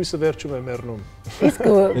դեռ, հույսը վերջում է մեռնում։ Իսկ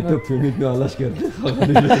Հետո փյունիկն ալաշ կերտի։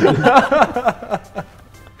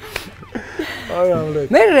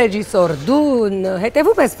 Մեր ռեժիսոր, դու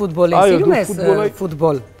հետևում ես ֆուտբոլին, սիրում ես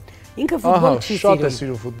ֆուտբոլ։ Ինքը ֆուտբոլ չի սիրում։ Շատ է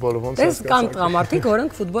սիրում ֆուտբոլը, ոնց է։ Դες կան տղամարդիկ,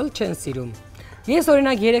 որոնք ֆուտբոլ չեն սիրում։ Ես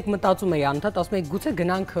օրինակ 3 մտածում էի անընդհատ, ասում էի գուցե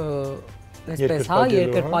գնանք այսպես, հա,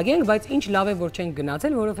 երկրպագենք, բայց ինչ լավ է որ չենք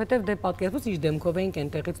գնացել, որովհետև դե պատկերացրուց ինչ դեմքով էինք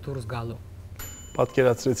այնտեղից դուրս գալու։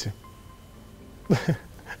 Պատկերացրեցի։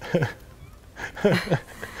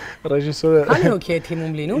 Ռեժիսորը քանի հոգի է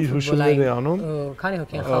թիմում լինում ֆուտբոլային։ Քանի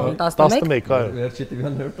հոգի են խաղում 11։ 11, այո։ Վերջի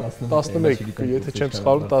տվյալները 11, եթե չեմ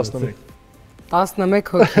սխալվում 11։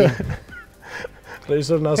 11 հոգի։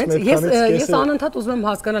 Ռեժիսորն ասում է քանից կեսը։ Ես անընդհատ ուզում եմ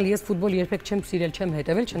հասկանալ, ես ֆուտբոլ երբեք չեմ սիրել, չեմ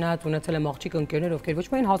հետևել, չնայած ունեցել եմ աղջիկ ընկերներ, ովքեր ոչ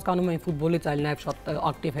միայն հասկանում էին ֆուտբոլից, այլ նաև շատ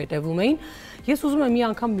ակտիվ հետևում էին։ Ես ուզում եմ մի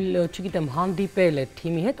անգամ, չգիտեմ, հանդիպել այդ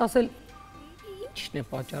թիմի հետ, ասել ի՞նչն է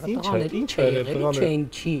պատճառը, տղաներ, ինչ է եղել, ինչ է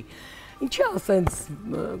ինչի։ Ինչի ասենց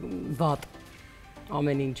վատ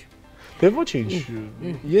ամեն ինչ։ Դե ոչինչ։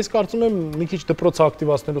 Ես կարծում եմ մի քիչ դպրոց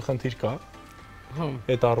ակտիվացնելու խնդիր կա։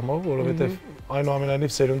 Այդ առումով, որովհետև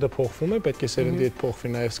այնուամենայնիվ սերունդը փոխվում է, պետք է սերունդի հետ փոխվի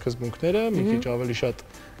նաև սկզբունքները, մի քիչ ավելի շատ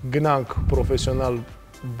գնանք պրոֆեսիոնալ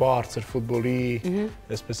բարձր ֆուտբոլի,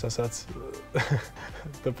 այսպես ասած,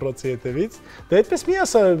 դպրոցի հետևից։ Դե այդպես մի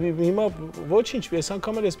ասա, հիմա ոչինչ, այս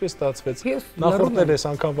անգամ էլ այսպես ստացվեց։ Նախորդն էլ այս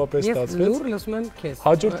անգամվա պես ստացվեց։ Ես լուր լսում եմ քեզ։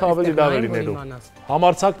 Հաջորդ ավելի լավ է լինելու։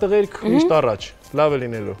 Համարձակ տղերք միշտ առաջ, լավ է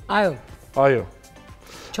լինելու։ Այո։ Այո։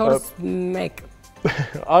 4-1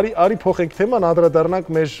 Արի փոխենք թեման, անդրադառնանք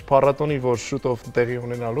մեր փառատոնի, որ շուտով տեղի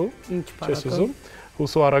ունենալու։ Ինչ փառատոն։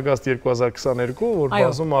 Հուսու Արագաստ 2022, որ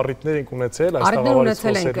բազում առիթներ ենք ունեցել, այս տաղավարից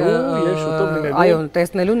խոսելու եւ շուտով լինելու։ Այո,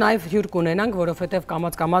 տեսնելու նաև հյուր կունենանք, որովհետեւ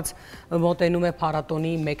կամաց մոտենում է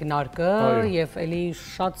փառատոնի մեկնարկը եւ էլի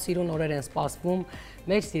շատ սիրուն օրեր են սպասվում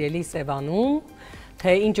մեր սիրելի Սևանում,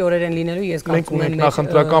 թե ինչ օրեր են լինելու, ես կարծում եմ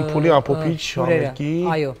նախընտրական փուլի ամփոփիչ համերգի։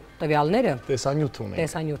 Այո, տվյալները տեսանյութ ունենք։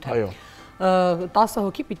 Տեսանյութ։ Այո։ 10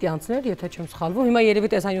 հոգի պիտի անցներ, եթե չեմ սխալվում։ Հիմա երևի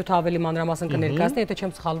տեսանյութը ավելի մանրամասն կներկայացնի, եթե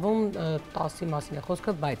չեմ սխալվում 10-ի մասին է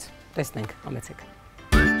խոսքը, բայց տեսնենք, համեցեք։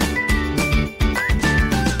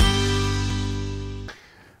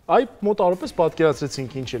 Այ մոտավորապես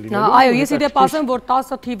պատկերացրեցինք ինչ է լինելու։ Այո, ես իդեպ ասեմ, որ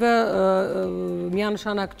 10 թիվը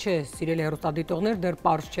միանշանակ չէ, սիրելի հեռուստադիտողներ, դեռ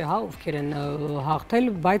պարզ չէ, հա, ովքեր են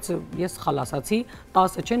հաղթել, բայց ես սխալ ասացի,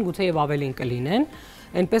 10 չեն, գուցե եւ ավելին կլինեն։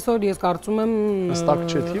 Այնպես որ ես կարծում եմ հստակ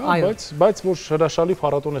չէ թիվը, բայց որ հրաշալի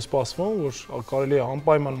փառատոն է սպասվում, որ կարելի է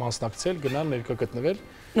անպայման մասնակցել, գնալ ներկա գտնվել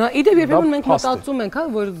Իդեպ երբեմն մենք մտածում ենք,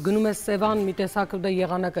 որ գնում է Սևան մի տեսակ դա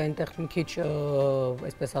եղանակը այնտեղ մի քիչ,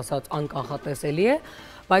 այսպես ասած, անկանխատեսելի է,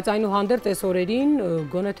 բայց այնուհանդերձ այս օրերին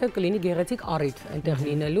գոնե թե կլինի գեղեցիկ առիթ այնտեղ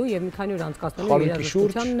լինելու եւ մի քանի օր անցկացնելու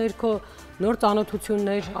երաժշտության ներքո նոր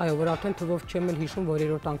ծանոթություններ, այո, որ արդեն թվով չեմ էլ հիշում, որ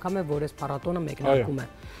երրորդ անգամ է, որ այս փառատոնը մեկնարկում է։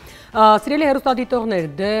 Սիրելի հեռուստադիտողներ,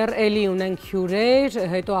 դեռ էլի ունենք հյուրեր,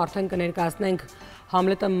 հետո արդեն կներկայացնենք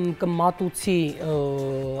Համլետը կմատուցի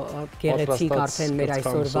գեղեցիկ արդեն մեր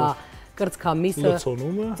այսօրվա կրծքամիսը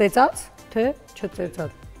ծեծած, թե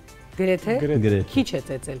չծեծած, գրեթե քիչ է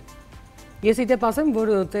ծեծել։ Ես իդեպ ասեմ,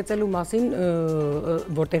 որ ծեծելու մասին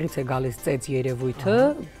որտեղից է գալիս ծեծ երևույթը,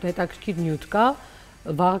 հետաքրքիր նյութ կա,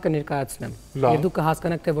 վաղը կներկայացնեմ։ Եվ դուք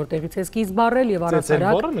կհասկանաք, թե որտեղից է սկիզբ առել եւ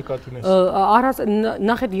առհասարակ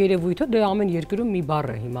նախ այդ երևույթը դե ամեն երկրում մի բառ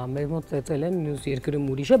է հիմա, մեր մոտ ծեծել են, մյուս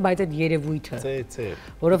երկրում ուրիշ է, բայց այդ երևույթը,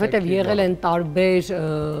 որովհետեւ եղել են տարբեր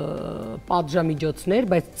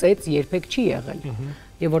պատժամիջոցներ, բայց ծեծ երբեք չի եղել։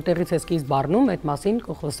 Եվ որտեղից է սկիզբ առնում, այդ մասին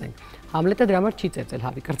կխոսենք։ Համլետը դրա համար չի ծեծել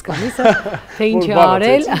հավի կրծքամիսը, թե ինչ է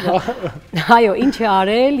արել, այո, ինչ է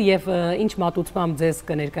արել եւ ինչ մատուցմամբ ձեզ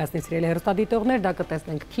կներկայացնի սիրելի հեռուստադիտողներ, դա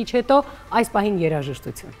կտեսնենք քիչ հետո, այս պահին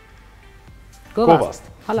երաժշտություն։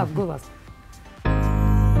 Գովաստ։ Հալավ, գովաստ։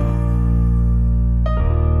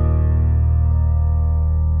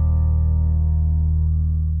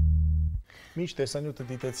 Մինչ տեսանյութը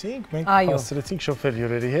դիտեցինք, մենք հասցրեցինք շփվել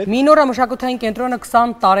հյուրերի հետ։ Մինորա մշակութային կենտրոնը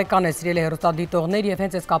 20 տարեկան է, սիրելի հեռուստադիտողներ, եւ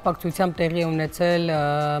հենց այս կապակցությամբ տեղի ունեցել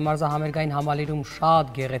մարզահամերգային համալիրում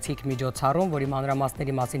շատ գեղեցիկ միջոցառում, որի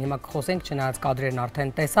մանրամասների մասին հիմա կխոսենք, չնայած կադրերն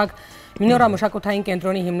արդեն տեսակ։ Մինորա մշակութային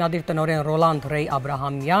կենտրոնի հիմնադիր տնօրեն Ռոլանդ Ռեյ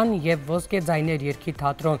Աբրահամյան եւ Ոսկե ձայներ երգի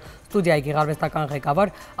թատրոն ստուդիայի գեղարվեստական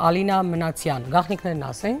ղեկավար Ալինա Մնացյան։ Գաղտնիքներն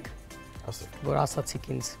ասենք, որ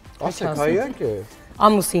ասացիք ինձ։ Ասեք, հայանք է։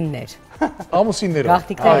 Ամուսիններ։ Ամուսինները։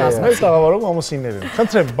 Գաղտնիքներն ասացիք։ Մեր տաղավարում ամուսիններ են։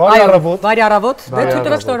 Խնդրեմ, բարի առավոտ։ Բարի առավոտ։ Դե թույլ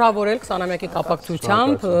տվեք շնորհավորել 20-ամյակի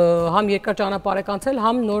կապակցությամբ, համ երկար ճանապարհ եք անցել,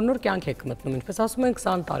 համ նոր կյանք եք մտնում, ինչպես ասում են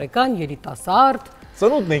 20 տարեկան երիտասարդ։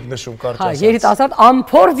 Ծնունդն եք նշում կարճ ասած։ Երիտասարդ,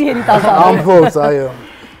 ամփորձ երիտասարդ։ Ամփորձ, այո։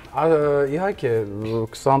 Իհարկե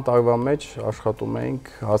 20 տարվա մեջ աշխատում ենք,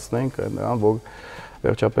 հասնենք նրան, որ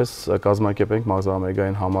վերջապես կազմակերպենք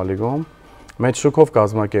մարզահամերգային համալիրում։ Մեծ շուկով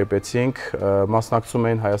կազմակերպեցինք, մասնակցում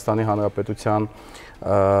էին Հայաստանի Հանրապետության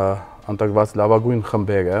ընտրված լավագույն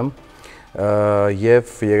խմբերը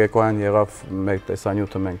եւ երեկոյան եղավ մեր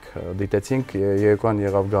տեսանյութը մենք դիտեցինք, երեկոյան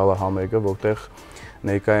եղավ գալա համերգը, որտեղ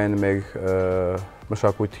ներկա են մեր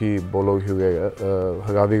մշակույթի բոլոր հյուրերը,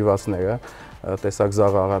 հրավիրվածները, տեսակ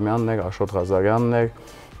Զաղ Արամյանն էր, Աշոտ Ղազարյանն էր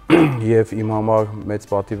եւ իմ համար մեծ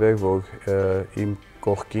պատիվ էր, որ իմ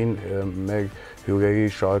կողքին մեր հյուրերի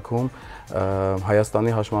շարքում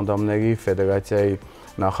Հայաստանի Հաշմանդամների Ֆեդերացիայի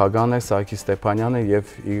նախագահն էր Սարգիս Ստեփանյանը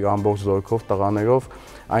եւ իր ամբողջ զորքով տղաներով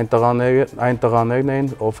այն տղաներն էին,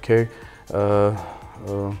 ովքեր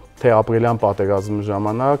թե ապրիլյան պատերազմի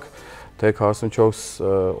ժամանակ, թե 44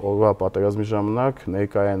 օրվա պատերազմի ժամանակ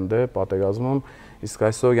ներկա են դե պատերազմում, իսկ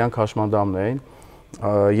այսօր իրանք հաշմանդամներ էին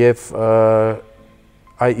եւ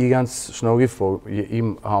իրանց շնորհիվ որ իմ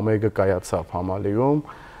համերգը կայացավ համալիրում,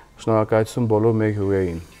 շնորհակալություն բոլոր մեր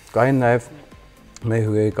հյուրերին։ Կային նաև մեր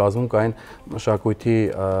հյուրերի կազմում կային մշակույթի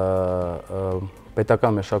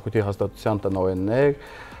պետական մշակույթի հաստատության տնօրեններ,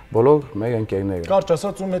 բոլոր մեր ընկերները։ Կարճ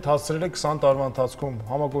ասած, ում հետ հասցրել եք 20 տարվա ընթացքում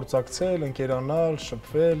համագործակցել, ընկերանալ,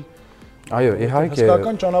 շփվել։ Այո, իհարկե։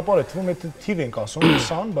 Հսկական ճանապարհ է, թվում է թիվ ենք ասում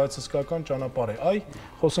 20, բայց հսկական ճանապարհ է։ Այ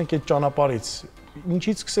խոսենք այդ ճանապարհից։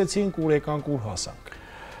 Ինչից սկսեցինք, ուր եկանք, ուր հասանք։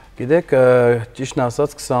 Գիտեք, ճիշտն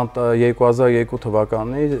ասած 2002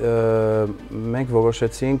 թվականի մենք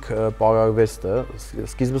որոշեցինք պարարվեստը,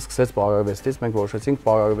 սկիզբը սկսեց պարարվեստից, մենք որոշեցինք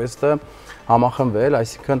պարարվեստը համախմբել,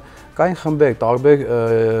 այսինքն կային խմբեր, տարբեր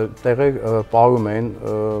տեղեր պարում էին,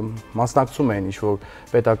 մասնակցում էին ինչ-որ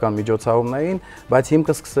պետական միջոցառումներին, բայց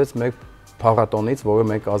հիմքը սկսեց մեր փառատոնից, որը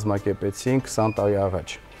մենք կազմակերպեցինք 20 տարի առաջ։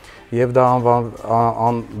 Եվ դա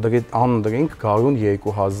անդրինք գարուն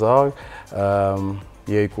 2002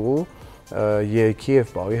 երգի եւ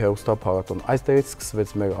բարի հեռուստափառատոն։ Այստեղից սկսվեց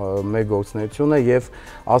մեր գործունեությունը եւ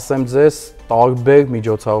ասեմ ձեզ տարբեր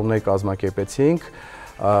միջոցառումներ կազմակերպեցինք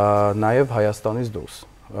նաեւ Հայաստանից դուրս։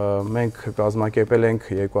 Մենք կազմակերպել ենք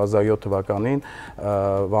 2007 թվականին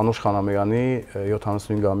Վանուշ Խանամյանի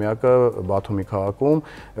 75-ամյակը Բաթումի քաղաքում,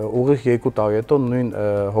 ուղիղ 2 տարի հետո նույն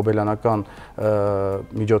հոբելյանական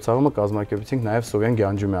միջոցառումը կազմակերպեցինք նաև Սուրեն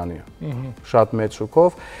Գյանջումյանի, շատ մեծ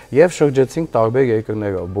շուկով եւ շրջեցինք տարբեր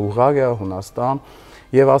երկրներով՝ Բուլղարիա, Հունաստան։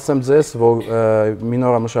 Եվ ասեմ ձեզ, որ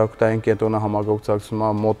Մինորա մշակութային կենտրոնը համագործակցում է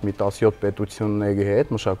մոտ մի 17 պետությունների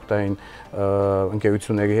հետ, մշակութային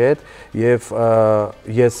ընկերությունների հետ,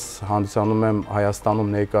 ես հանդիսանում եմ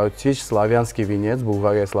Հայաստանում ներկայացուցիչ Սլավյանսկի վինյեց,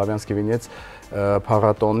 Բուլղարիայի Սլավյանսկի վինյեց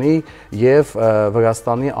փառատոնի եւ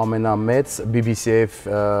Վրաստանի ամենամեծ BBC-ով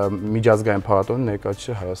միջազգային փառատոնի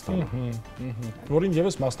ներկայացուցիչը Հայաստանում։ Որին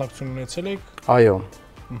եւս մասնակցություն ունեցել եք։ Այո։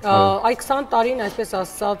 Այդ 20 տարին, այսպես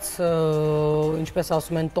ասած, ինչպես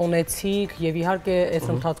ասում են, տոնեցիք եւ իհարկե այս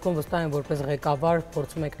ընթացքում վստահ եմ որպես ղեկավար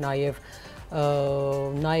փորձում եք նաեւ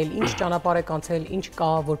նայել ինչ ճանապարհ եք անցել, ինչ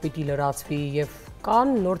կա, որ պիտի լրացվի եւ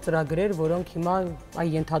կան նոր ծրագրեր, որոնք հիմա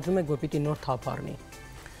ենթադրում եք, որ պիտի նոր թափ առնի։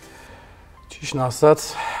 Ճիշտն ասած,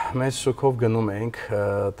 մեծ շոկով գնում էինք,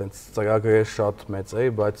 այտենց ծրագրերը շատ մեծ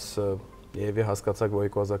էի, բայց Եվի հասկացաք, որ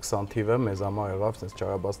 2020 թիվը մեզ համար եղավ sense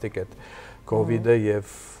ճարաբաստիկ այդ COVID-ը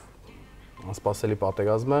եւ անսպասելի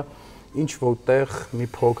պատերազմը, ինչ որտեղ մի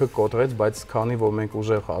փոքր կոտրեց, բայց քանի որ մենք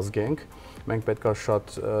ուժեղ ազգ ենք, մենք պետքա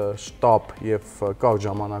շատ շտապ եւ կարճ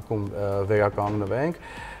ժամանակում վերականգնվենք,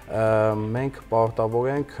 մենք պարտավոր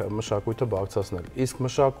ենք մշակույթը բարձրացնել։ Իսկ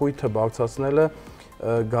մշակույթը բարձրացնելը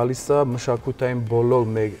գալիս է մշակութային բոլոր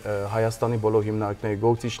մեր Հայաստանի բոլոր հիմնարկների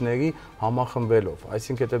գործիչների համախմբելով։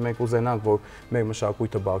 Այսինքն, եթե մենք ուզենանք, որ մեր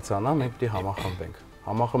մշակույթը բարձրանա, մենք պետք է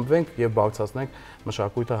համախմբվենք եւ բարձրացնենք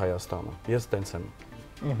մշակույթը Հայաստանում։ Ես տենց եմ։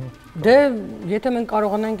 Դե, եթե մենք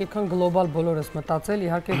կարողանանք այդքան գլոբալ բոլորս մտածել,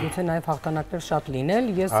 իհարկե գուցե նաեւ հաղթանակներ շատ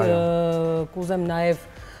լինել։ Ես կուզեմ նաեւ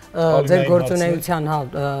ձեր գործունեության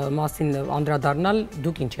մասին անդրադառնալ,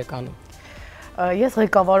 դուք ինչ եք անում։ Ես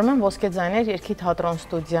ղեկավարում եմ Ոսկե ձայներ երգի թատրոն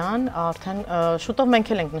ստուդիան, արդեն շուտով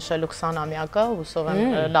մենք էլ ենք նշելու 20-ամյակը, հուսով եմ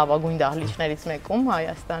լավագույն դահլիճներից մեկում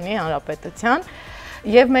Հայաստանի Հանրապետության։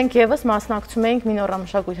 Եվ մենք եւս մասնակցում ենք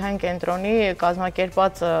Մինորամշակութային կենտրոնի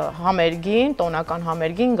կազմակերպած համերգին, տոնական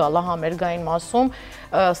համերգին, գալա համերգային մասում,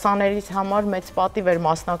 սաներից համար մեծ պատիվ էր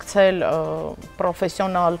մասնակցել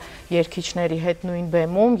պրոֆեսիոնալ երգիչների հետ նույն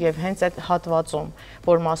բեմում եւ հենց այդ հատվածում,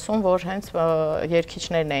 որ մասում, որ հենց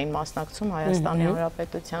երգիչներն էին մասնակցում Հայաստանի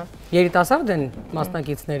Հանրապետության։ Երիտասարդ են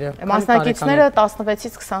մասնակիցները։ Մասնակիցները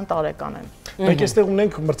 16-ից 20 տարեկան են։ Մենք այստեղ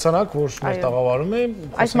ունենք մրցանակ, որ մեր տաղավարում է։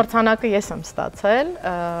 Այս մրցանակը ես եմ ստացել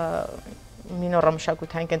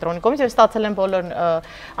Մինորամշակութային կենտրոնի կողմից եւ ստացել են բոլոր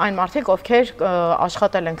այն մարդիկ, ովքեր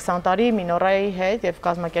աշխատել են 20 տարի Մինորայի հետ եւ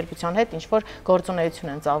կազմակերպության հետ ինչ որ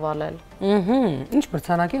գործունեություն են ծավալել։ Ինչ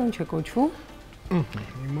մրցանակ է, ինչ է կոչվում։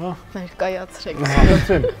 Հիմա ներկայացրեք։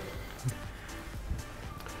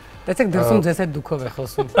 Տեսեք դրսում ձեզ հետ դուքով է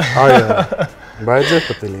խոսում։ Այո, բայց է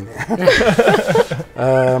պետք է լինի։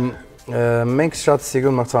 Մենք շատ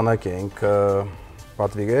սիրուն մրցանակ ենք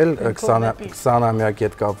պատվիրել 20-ամյակի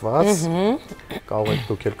հետ կապված, կարող եք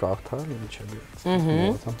դուք էլ կարդալ, ինչ է դից։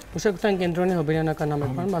 Մշակութային կենտրոնի հոբելյանական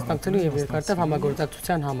համերգման մասնակցելու եւ երկարատև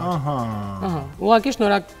համագործակցության համար։ Ուղղակի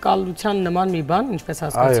շնորհակալության նման մի բան, ինչպես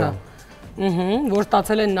հասկացա։ Որ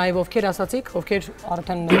ստացել են նաեւ ովքեր ասացիք, ովքեր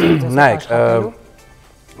արդեն աշխատելու։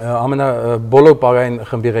 Բոլոր պարային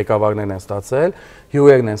խմբի ղեկավարներն են ստացել,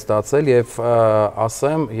 հյուրերն են ստացել եւ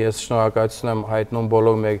ասեմ, ես շնորհակալություն եմ հայտնում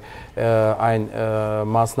բոլոր մեր այն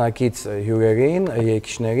մասնակից հյուրերին,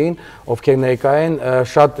 երգիչներին, ովքեր ներկա են,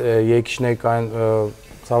 շատ երգիչներ կային,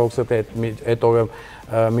 ցավոք սրտի այդ օրը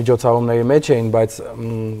միջոցառումների մեջ էին, բայց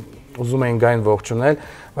ուզում էին գային ողջունել,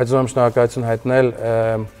 բայց ուզում եմ շնորհակալություն հայտնել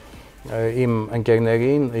իմ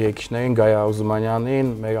ընկերներին, երգիչներին, Գայա Ուզմանյանին,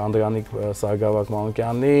 մեր Անդրանիկ Սարգսակ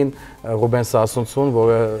Մանուկյանին, Ռուբեն Սասունցուն,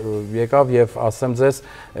 որը եկավ եւ ասեմ ձեզ,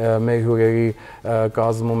 մեր հյուրերի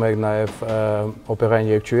կազմում էր նաեւ օպերային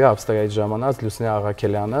երգչուհի Ավստրիայից ժամանած Լուսինե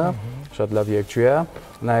Աղաքելյանը, շատ լավ երգչուհի է,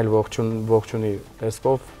 նա էլ ողջունի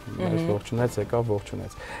տեսքով, մեզ ողջունեց, եկավ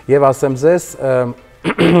ողջունեց։ Եվ ասեմ ձեզ,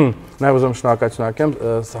 նաեւ ուզում շնորհակալություն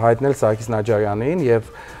հայտնել Սարգիս Նաջարյանին եւ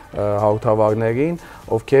հաղորդավարներին,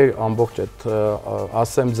 ովքեր ամբողջ այդ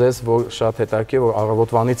ասեմ ձեզ, որ շատ հետաքրքիր որ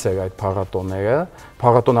առավոտվանից էր այդ փառատոնները,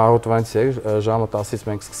 փառատոնը առավոտվանից էր, ժամը 10-ից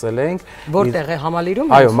մենք սկսել էինք։ Որտեղ է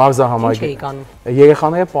համալիրում։ Այո, մարզահամալիրում։ Ինչ էիք անում։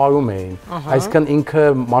 Երեխաները պարում էին։ Այսինքն ինքը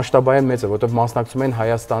մասշտաբային մեծ է, որովհետև մասնակցում են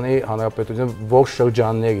Հայաստանի Հանրապետության ողջ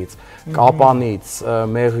շրջաններից, Կապանից,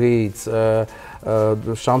 Մեղրիից,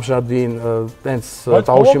 Շամշադին, տենց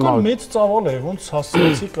Տաուշի մար։ Բայց մեծ ծավալ է, ոնց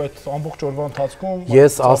հասցրեցիք այդ ամբողջ օրվա ընթացքում։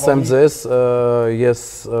 Ես ասեմ ձեզ, ես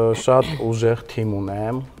շատ ուժեղ թիմ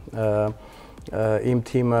ունեմ, իմ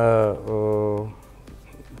թիմը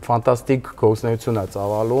ֆանտաստիկ գործունեություն է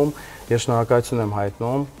ծավալում, ես շնորհակալություն եմ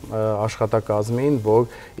հայտնում աշխատակազմին, որ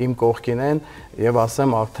իմ կողքին են եւ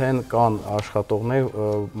ասեմ արդեն կան աշխատողներ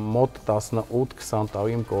մոտ 18-20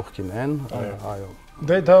 տարի իմ կողքին են, այո։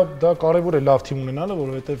 Դե դա կարևոր է լավ թիմ ունենալը,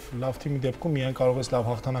 որովհետև լավ թիմի դեպքում միայն կարող ես լավ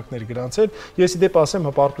հաղթանակներ գրանցել։ Ես իդեպ ասեմ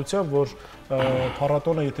հպարտությամբ, որ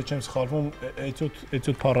փառատոնը, եթե չեմ սխալվում,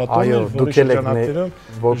 էտյուդ փառատոնն էր, որի շրջանակներում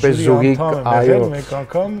որպես ժյուրի, այո, մեկ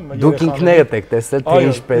անգամ դուք ինքներդ եք տեսել թե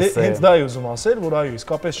ինչպես է։ Հենց դա ուզում ասել, որ այո,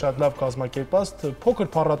 իսկապես շատ լավ կազմակերպած,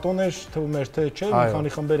 փոքր փառատոն էր, թվում էր թե չէ, մի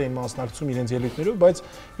քանի խմբեր էին մասնակցում իրենց ելույթներով, բայց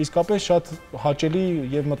իսկապես շատ հաճելի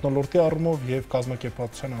եւ մթնոլորտի առումով եւ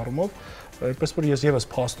կազմակերպվածության առումով Այդպես որ ես եւս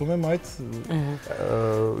փաստում եմ այդ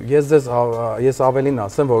ես ավելին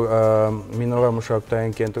ասեմ, որ մինորա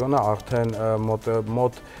մշակութային կենտրոնը արդեն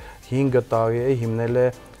մոտ 5 տարի է հիմնել է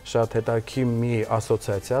շատ հետաքրքիր մի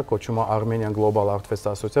ասոցիացիա, կոչվում է Armenian Global Art Fest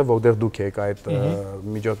ասոցիացիա, որտեղ դուք եք այդ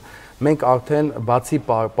միջոց։ Մենք արդեն բացի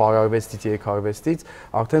պարարվեստից, երգարվեստից,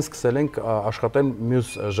 արդեն սկսել ենք աշխատել մյուս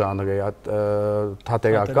ժանրերի,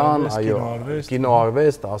 թատերական, այո,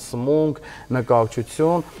 կինոարվեստ, ասմունք,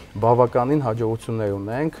 նկարչություն, բավականին հաջողություններ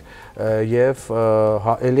ունենք եւ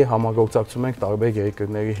էլի համագործակցում ենք տարբեր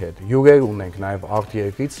երկրների հետ։ Հյուրեր ունենք նաեւ արտ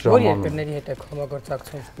երկրից ժամանում։ Որ երկրների հետ եք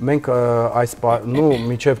համագործակցում։ Մենք այս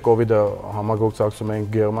միջև կոവിഡ് համագործակցում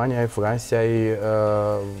ենք Գերմանիայի, Ֆրանսիայի,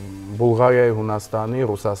 Բուլղարիայի, Հունաստանի,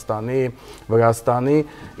 Ռուսաստանի, Վրաստանի,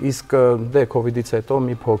 իսկ դե կոവിഡից հետո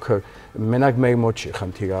մի փոքր մենակ մեր մոտ չի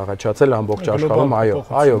խնդիրը առաջացել ամբողջ աշխարհում,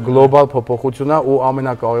 այո, գլոբալ փոփոխությունն է ու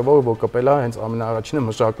ամենակարևորը որ կպել է հենց ամենաառաջինը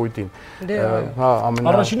մշակույթին։ Հա,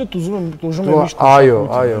 առաջինը տուժում է միշտ։ Այո։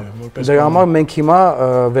 Դրա համար մենք հիմա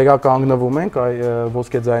վերականգնվում ենք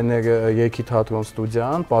Ոսկեձայներ երգի թատրոն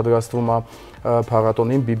ստուդիան, պատրաստվում է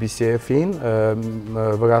փառատոնին BBC-ին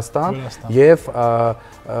Վրաստան եւ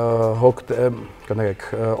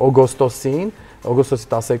օգոստոսի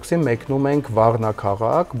 12-ին մեկնում ենք Վառնա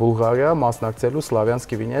քաղաք, Բուլղարիա, մասնակցելու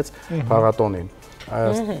Սլավյանսկի վինեց փառատոնին։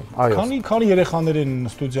 Քանի երեխաներ են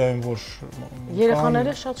ստուդիայում, որ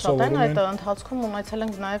երեխաները շատ են, այդ ընթացքում ունեցել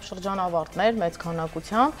ենք նաև շրջանավարտներ մեծ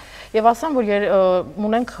քանակությամբ եւ ասեմ, որ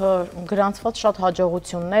ունենք գրանցված շատ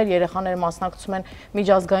հաջողություններ, երեխաները մասնակցում են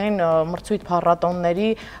միջազգային մրցույթ փառատոնների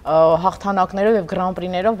հաղթանակներով եւ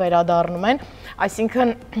գրանպրիներով վերադառնում են,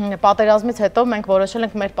 այսինքն պատերազմից հետո մենք որոշել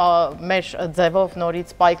ենք մեր ձևով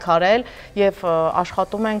նորից պայքարել եւ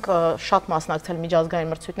աշխատում ենք շատ մասնակցել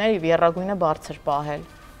միջազգային մրցույթների եւ եռագույնը բարձր պահել։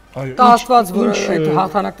 Կա Աստված, որ այդ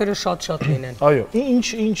հաղթանակները շատ լինեն։ Այո,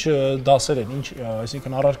 ինչ դասեր են,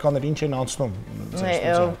 այսինքն առարկաներ ինչ են անցնում։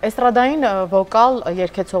 Էստրադային վոկալ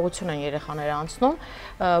երգեցողություն են երեխաները անցնում,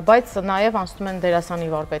 բայց նաև անցնում են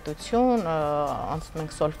դերասանի վարպետություն, անցնում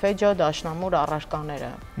ենք սոլֆեջո, դաշնամուր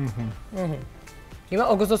առարկաները։ Հիմա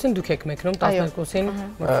օգոստոսին դուք եք մեկնում 12-ին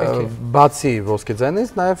մրցույթի։ Բացի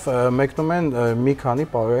ոսկեձայնից նաև մեկնում են մի քանի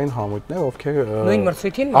պարային համույթներ, ովքեր նույն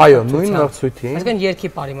մրցույթին։ Այո, նույն մրցույթին։ Այսինքն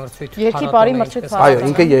երկի պարի մրցույթ։ Երկի պարի մրցույթ փառատոն։ Այո,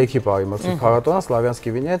 ինքը երկի պարի մրցույթ փառատոնը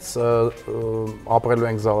Սլավյանսկի վինեց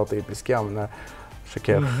ապրելու ենք Զալատի Պիսկի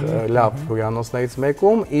ամենաշքեղ լավ հյուրանոցներից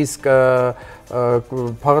մեկում, իսկ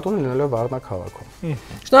փառատոնը լինելու է Վառնա քաղաքում։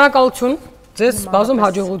 Շնորհակալություն։ Ձեզ բազում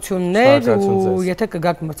հաջողություններ ու եթե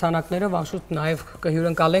կգաք մրցանակներով անշուշտ նաև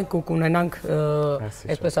կհյուրընկալենք ու կունենանք,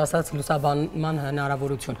 այսպես ասած, լուսաբանման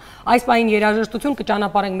հնարավորություն։ Այս պահին երաժշտություն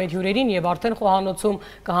կճանապարհենք մեր հյուրերին եւ արդեն խոհանոցում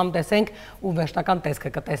կհամտեսենք ու վերջնական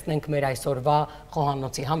տեսքը կտեսնենք մեր այսօրվա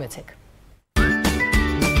խոհանոցի։ Համեցեք։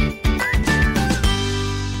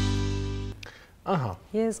 Ահա։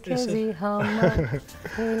 Ես քեզի համար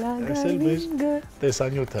հելագարինգ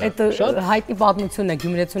տեսանյութը։ Այդ հայտնի պատմությունն է,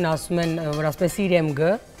 գյումրեցուն ասում են, որ ասպես իրեմ գ,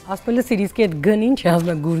 ասպելը սիրիսկի այդ գն ինչ է, ասում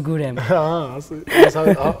են գուրգուրեմ։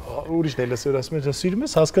 Ուրիշն է լսել, ասում են, սիրում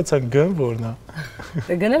ես, հասկացան գն որն է։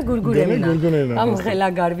 Գնել գուրգուրեմն է։ Կամ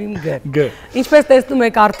հելագարվիմ գ։ Ինչպես տեսնում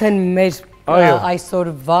եք արդեն մեր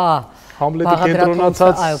այսօրվա Համլետի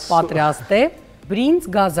կենտրոնացած պատրաստ է, բրինձ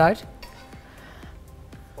գազար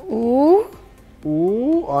ու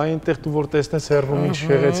այնտեղ դու որ տեսնես հեռվում ինչ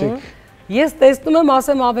գեղեցիկ։ Ես տեսնում եմ,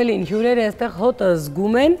 ասեմ ավելին, հյուրերը այստեղ հոտը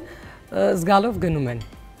զգում են, զգալով գնում են։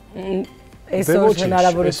 Այսօր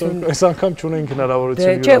հնարավորություն։ Այս անգամ չունենք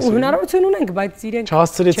հնարավորություն։ Չէ, ու հնարավորություն ունենք, բայց իրենք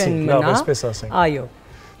չհասցրեցինք, լավ, այսպես ասենք։ Այո։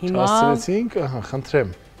 Հիմա չհասցրեցինք, ահա, խնդրեմ։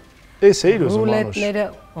 Էս էիր ուզում անուշ։ Ռուլետները,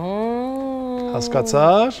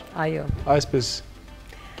 հասկացար։ Այո։ Այսպես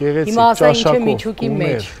գեղեցիկ Հիմա ասա ինչ է ճաշակով։ միջուկի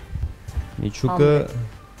մեջ։ Միջուկը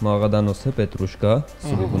մաղադանոս է, պետրուշկա,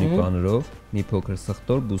 սուրուգունի պանրով, մի փոքր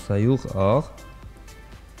սխտոր, բուսայուղ, աղ,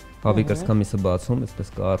 հավի կրծքամիսը բացում, այսպես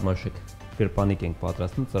կարմաշիկ գրպանիկ ենք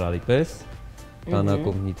պատրաստում ծրարի պես,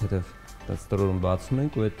 տանակով մի թեթև ստրորում բացում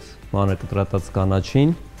ենք ու այդ մանր կտրատած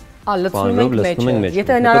կանաչին լցնում ենք մեջ։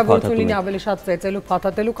 Եթե հնարավորություն լինի ավելի շատ ծեծելու,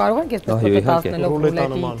 փաթաթելու, կարող ենք այսպես փաթաթացնելով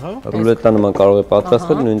ռուլետի։ Ռուլետանման կարող է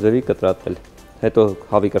պատրաստվել, նույն ձևի կտրատվել։ Հետո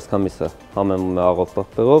հավի կրծքամիսը համեմում է աղով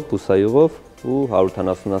պղպեղով, բուսայուղով, ու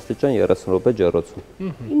 170 աստիճան 30 րոպե ջեռոցում։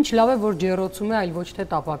 Ինչ լավ է, որ ջեռոցում է, այլ ոչ թե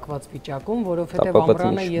տապակված վիճակում, որովհետև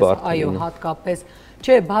ամռանը ես այո, հատկապես,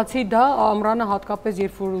 չէ, բացի դա, ամռանը հատկապես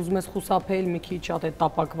երբ որ ուզում ես խուսափել մի քիչ շատ այդ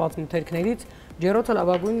տապակված մթերքներից, ջեռոցը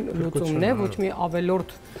լավագույն լուծումն է, ոչ մի ավելորդ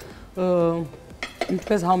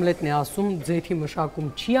ինչպես Համլետն է ասում, ձեթի մշակում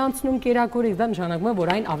չի անցնում կերակուրից, դա նշանակում է,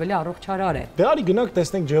 որ այն ավելի առողջարար է։ Դե արի գնանք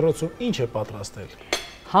տեսնենք ջեռոցում ինչ է պատրաստել։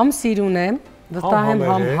 Համ սիրուն է, վստահ եմ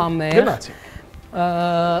համ համեղ։ Գնացինք։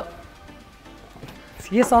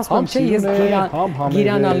 Ես ասում եմ, չէ, ես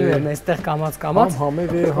գիրանալու եմ այստեղ կամաց-կամաց։ Համ համեղ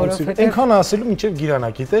է, համ սիրուն։ Այնքան ասելու մինչև գիրանա,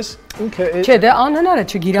 գիտես, ինքը չէ, դե անհնար է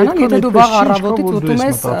չգիրանալ, եթե դու վաղ առավոտից ուտում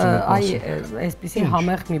ես այսպիսի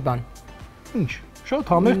համեղ մի բան։ Ինչ,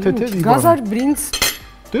 շատ համեղ թեթև մի բան։ Գազար բրինձ։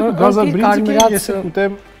 Դե գազար բրինձի ես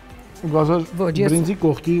ուտեմ գազար բրինձի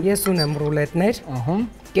կողքի։ Ես ունեմ ռուլետներ։ Ահա։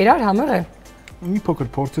 Կերար համեղ է։ Մի փոքր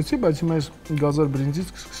փորձեցի, բայց հիմա ես գազար բրինձից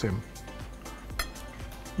կսկսեմ։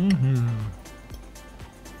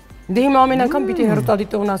 Դե հիմա ամեն անգամ պիտի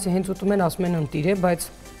հերոստատիտողն ասի, հենց ուտում են ասում են ընտիր է, բայց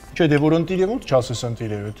չէ, դե որ ընտիր է, ո՞նց չասես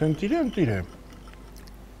ընտիր է, եթե ընտիր է։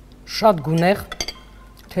 Շատ գունեղ,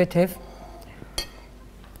 թեթև։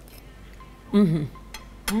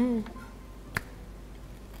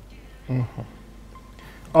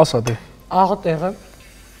 Ասա դե։ Աղտեղը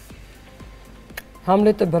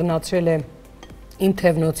Համլետը բռնացրել է իմ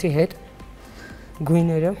թևնոցի հետ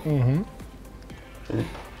գույները։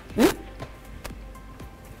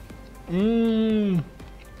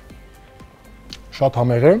 Շատ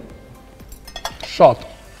համեղ է, շատ,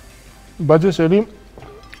 բայց ես էլի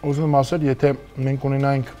ուզում եմ ասել, եթե մենք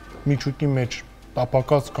ունենայինք միջուկի մեջ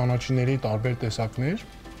տապակած կանաչիների տարբեր տեսակներ,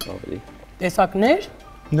 տեսակներ,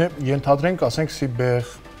 ենթադրենք, ասենք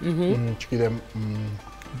սիբեղ, չգիտեմ,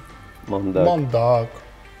 մանդակ,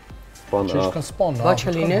 սպանակ,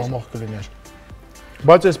 համող կլիներ։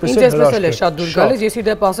 Բայց այսպես է հրաշք է։ Ինձ շատ դուր գալիս, ես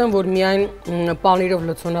իդեպ ասեմ, որ միայն պանիրով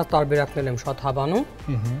լցոնած տարբերակներ եմ շատ հավանում,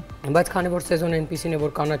 բայց քանի որ սեզոնը այնպիսին է,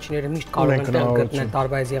 որ կանաչիները միշտ կարող են տեղ գտնել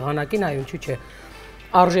տարբայրից եղանակին, այո, ինչու՞ չէ,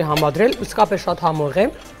 արժի համադրել, իսկապես շատ համեղ է,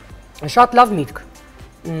 շատ լավ միտք։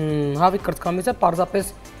 Հավի կրծքամիջը պարզապես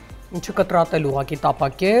չկտրատել ուղղակի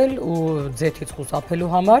տապակել ու ձեթից խուսափելու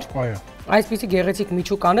համար։ Այո։ Այսպիսի գեղեցիկ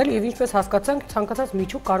միջուկ անել եւ ինչպես հասկացանք, ցանկացած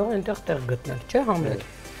միջուկ կարող է այնտեղ տեղ գտնել, չէ՞ Համլետ։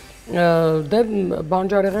 Դե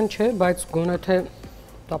բանջարեղեն չէ, բայց գոնե թե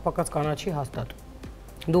տապակած կանաչի հաստատ։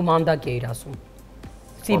 Դու մանդակ էիր ասում։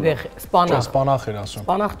 Սիբեղ, սպանախ։ Սպանախ էր ասում։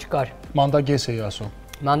 Սպանախ չկար։ Մանդակ ես էի ասում։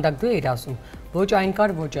 Մանդակ դու էիր ասում։ Ոչ այն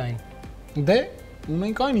կար, ոչ այն։ Դե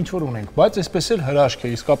մենք այն ինչ որ ունենք, բայց այսպես էլ հրաշք է,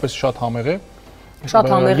 իսկապես շատ համեղ է։ Շատ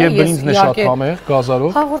համեղ է, եւ բրինձն է շատ համեղ,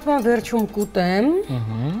 գազարով։ Հաղորդման վերջում կուտեմ։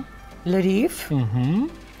 Լրիվ։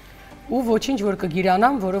 Ու ոչինչ որ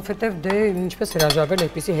կգիրանամ, որովհետև դե ինչպես հրաժարվել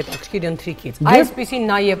այդպիսի հետաքրքիր ընթրիքից։ Այսպիսի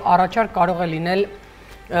նաև առաջարկ կարող է լինել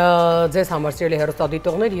ձեզ համար սիրելի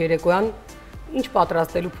հեռուստադիտողներ երեկոյան ինչ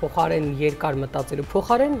պատրաստելու փոխարեն երկար մտածելու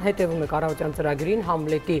փոխարեն հետևում եք առավոտյան ծրագրին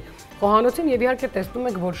Համլետի խոհանոցին եւ իհարկե տեսնում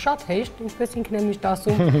եք որ շատ հեշտ ինչպես ինքն է միշտ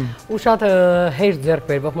ասում ու շատ հեշտ ձեռք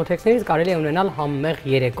բերվող մթերքներից կարելի է ունենալ համեղ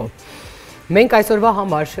երեկո։ Մենք այսօրվա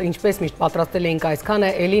համար ինչպես միշտ պատրաստել էինք այսքանը,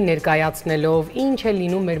 էլի ներկայացնելով ինչ է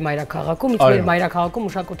լինում մեր մայրաքաղաքում, իսկ մեր մայրաքաղաքում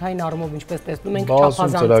մշակութային առումով ինչպես տեսնում ենք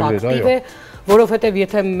չափազանց ակտիվ է, որովհետև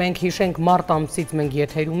եթե մենք հիշենք մարտ ամսից մենք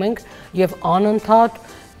եթերում ենք եւ անընդհատ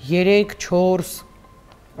 3-4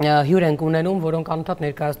 հյուր ենք ունենում, որոնք անընդհատ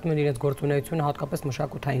ներկայացնում են իրենց գործունեությունը հատկապես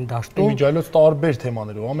մշակութային դաշտում։ Իմիջիայլոց տարբեր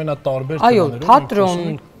թեմաներով, ամենատարբեր թեմաներով։ Այո,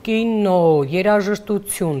 թատրոն, կինո,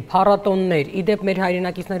 երաժշտություն, փառատոններ, իդեպ մեր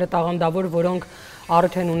հայրենակիցները տաղանդավոր, որոնք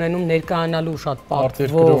առիթ են ունենում ներկայանալու շատ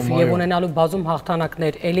պատվով եւ ունենալու բազում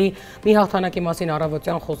հաղթանակներ։ Էլի մի հաղթանակի մասին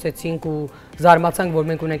առավոտյան խոսեցինք ու զարմացանք, որ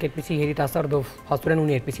մենք ունենք այդպիսի երիտասարդով փաստորեն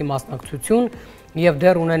ունի այդպիսի մասնակցություն եւ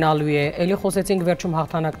դեռ ունենալու է։ Էլի խոսեցինք վերջում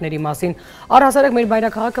հաղթանակների մասին։ Առհասարակ մեր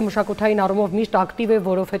մայրաքաղաքը մշակութային առումով միշտ ակտիվ է,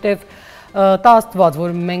 որովհետեւ տա Աստված,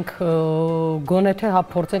 որ մենք գոնե թե հա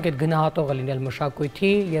փորձենք այդ գնահատողը լինել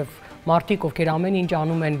մշակույթի եւ մարդիկ, ովքեր ամեն ինչ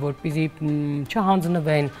անում են, որպեսզի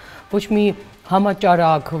չհանձնվեն, ոչ մի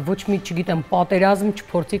համաճարակ, ոչ մի, չգիտեմ, պատերազմ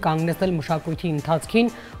չփորձի կանգնեցնել մշակույթի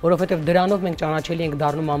ընթացքին, որովհետև դրանով մենք ճանաչելի ենք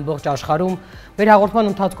դառնում ամբողջ աշխարհում։ Մեր հաղորդման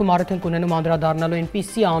ընթացքում արդեն ենք ունենում անդրադառնալու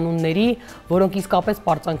այնպիսի անունների, որոնք իսկապես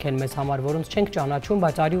պարծանք են մեզ համար, որոնց չենք ճանաչում,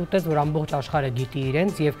 բայց արի ուտես, որ ամբողջ աշխարհը գիտի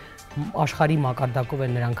իրենց եւ աշխարհի մակարդակով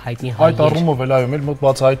են նրանք հայտնի հայեր։ Այդ առումով էլ այո, մեր մոտ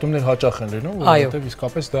բացահայտումներ հաճախ են լինում, որովհետև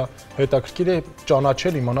իսկապես դա հետաքրքիր է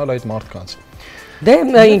ճանաչել, իմանալ այդ մարդկանց։ Դե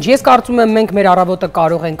ինչ, ես կարծում եմ մենք մեր առավոտը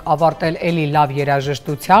կարող ենք ավարտել էլի լավ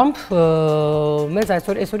երաժշտությամբ, մեզ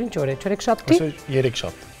այսօր ինչ օր է, չորեքշաբթի։ Այսօր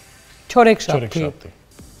երեքշաբթի։ Չորեքշաբթի։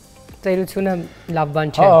 ծերությունը լավ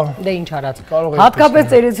բան չէ, դե ինչ արած։ Հատկապես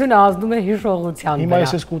ծերությունը ազդում է հիշողության վրա։ Հիմա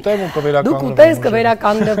ես կուտեմ ու կվերականգնվեմ։ Դու կուտես,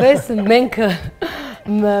 կվերականգնվես,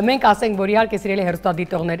 մենք ասենք, որ իհարկե սիրելի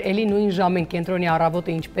հեռուստադիտողներ, էլի նույն ժամին Կենտրոնի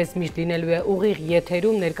առավոտը ինչպես միշտ լինելու է ուղիղ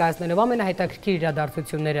եթերում ներկայացնելով ամենահետաքրքիր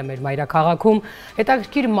իրադարձությունները մեր մայրաքաղաքում,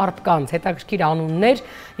 հետաքրքիր մարդկանց, հետաքրքիր անուններ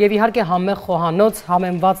եւ իհարկե համեղ խոհանոց,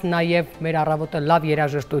 համեմված նաեւ մեր առավոտը լավ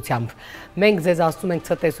երաժշտությամբ։ Մենք ձեզ ասում ենք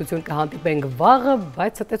ցտեսություն կհանդիպենք վաղը,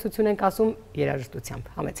 բայց ցտեսություն ենք ասում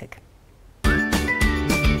երաժշտությամբ։ Համեցեք։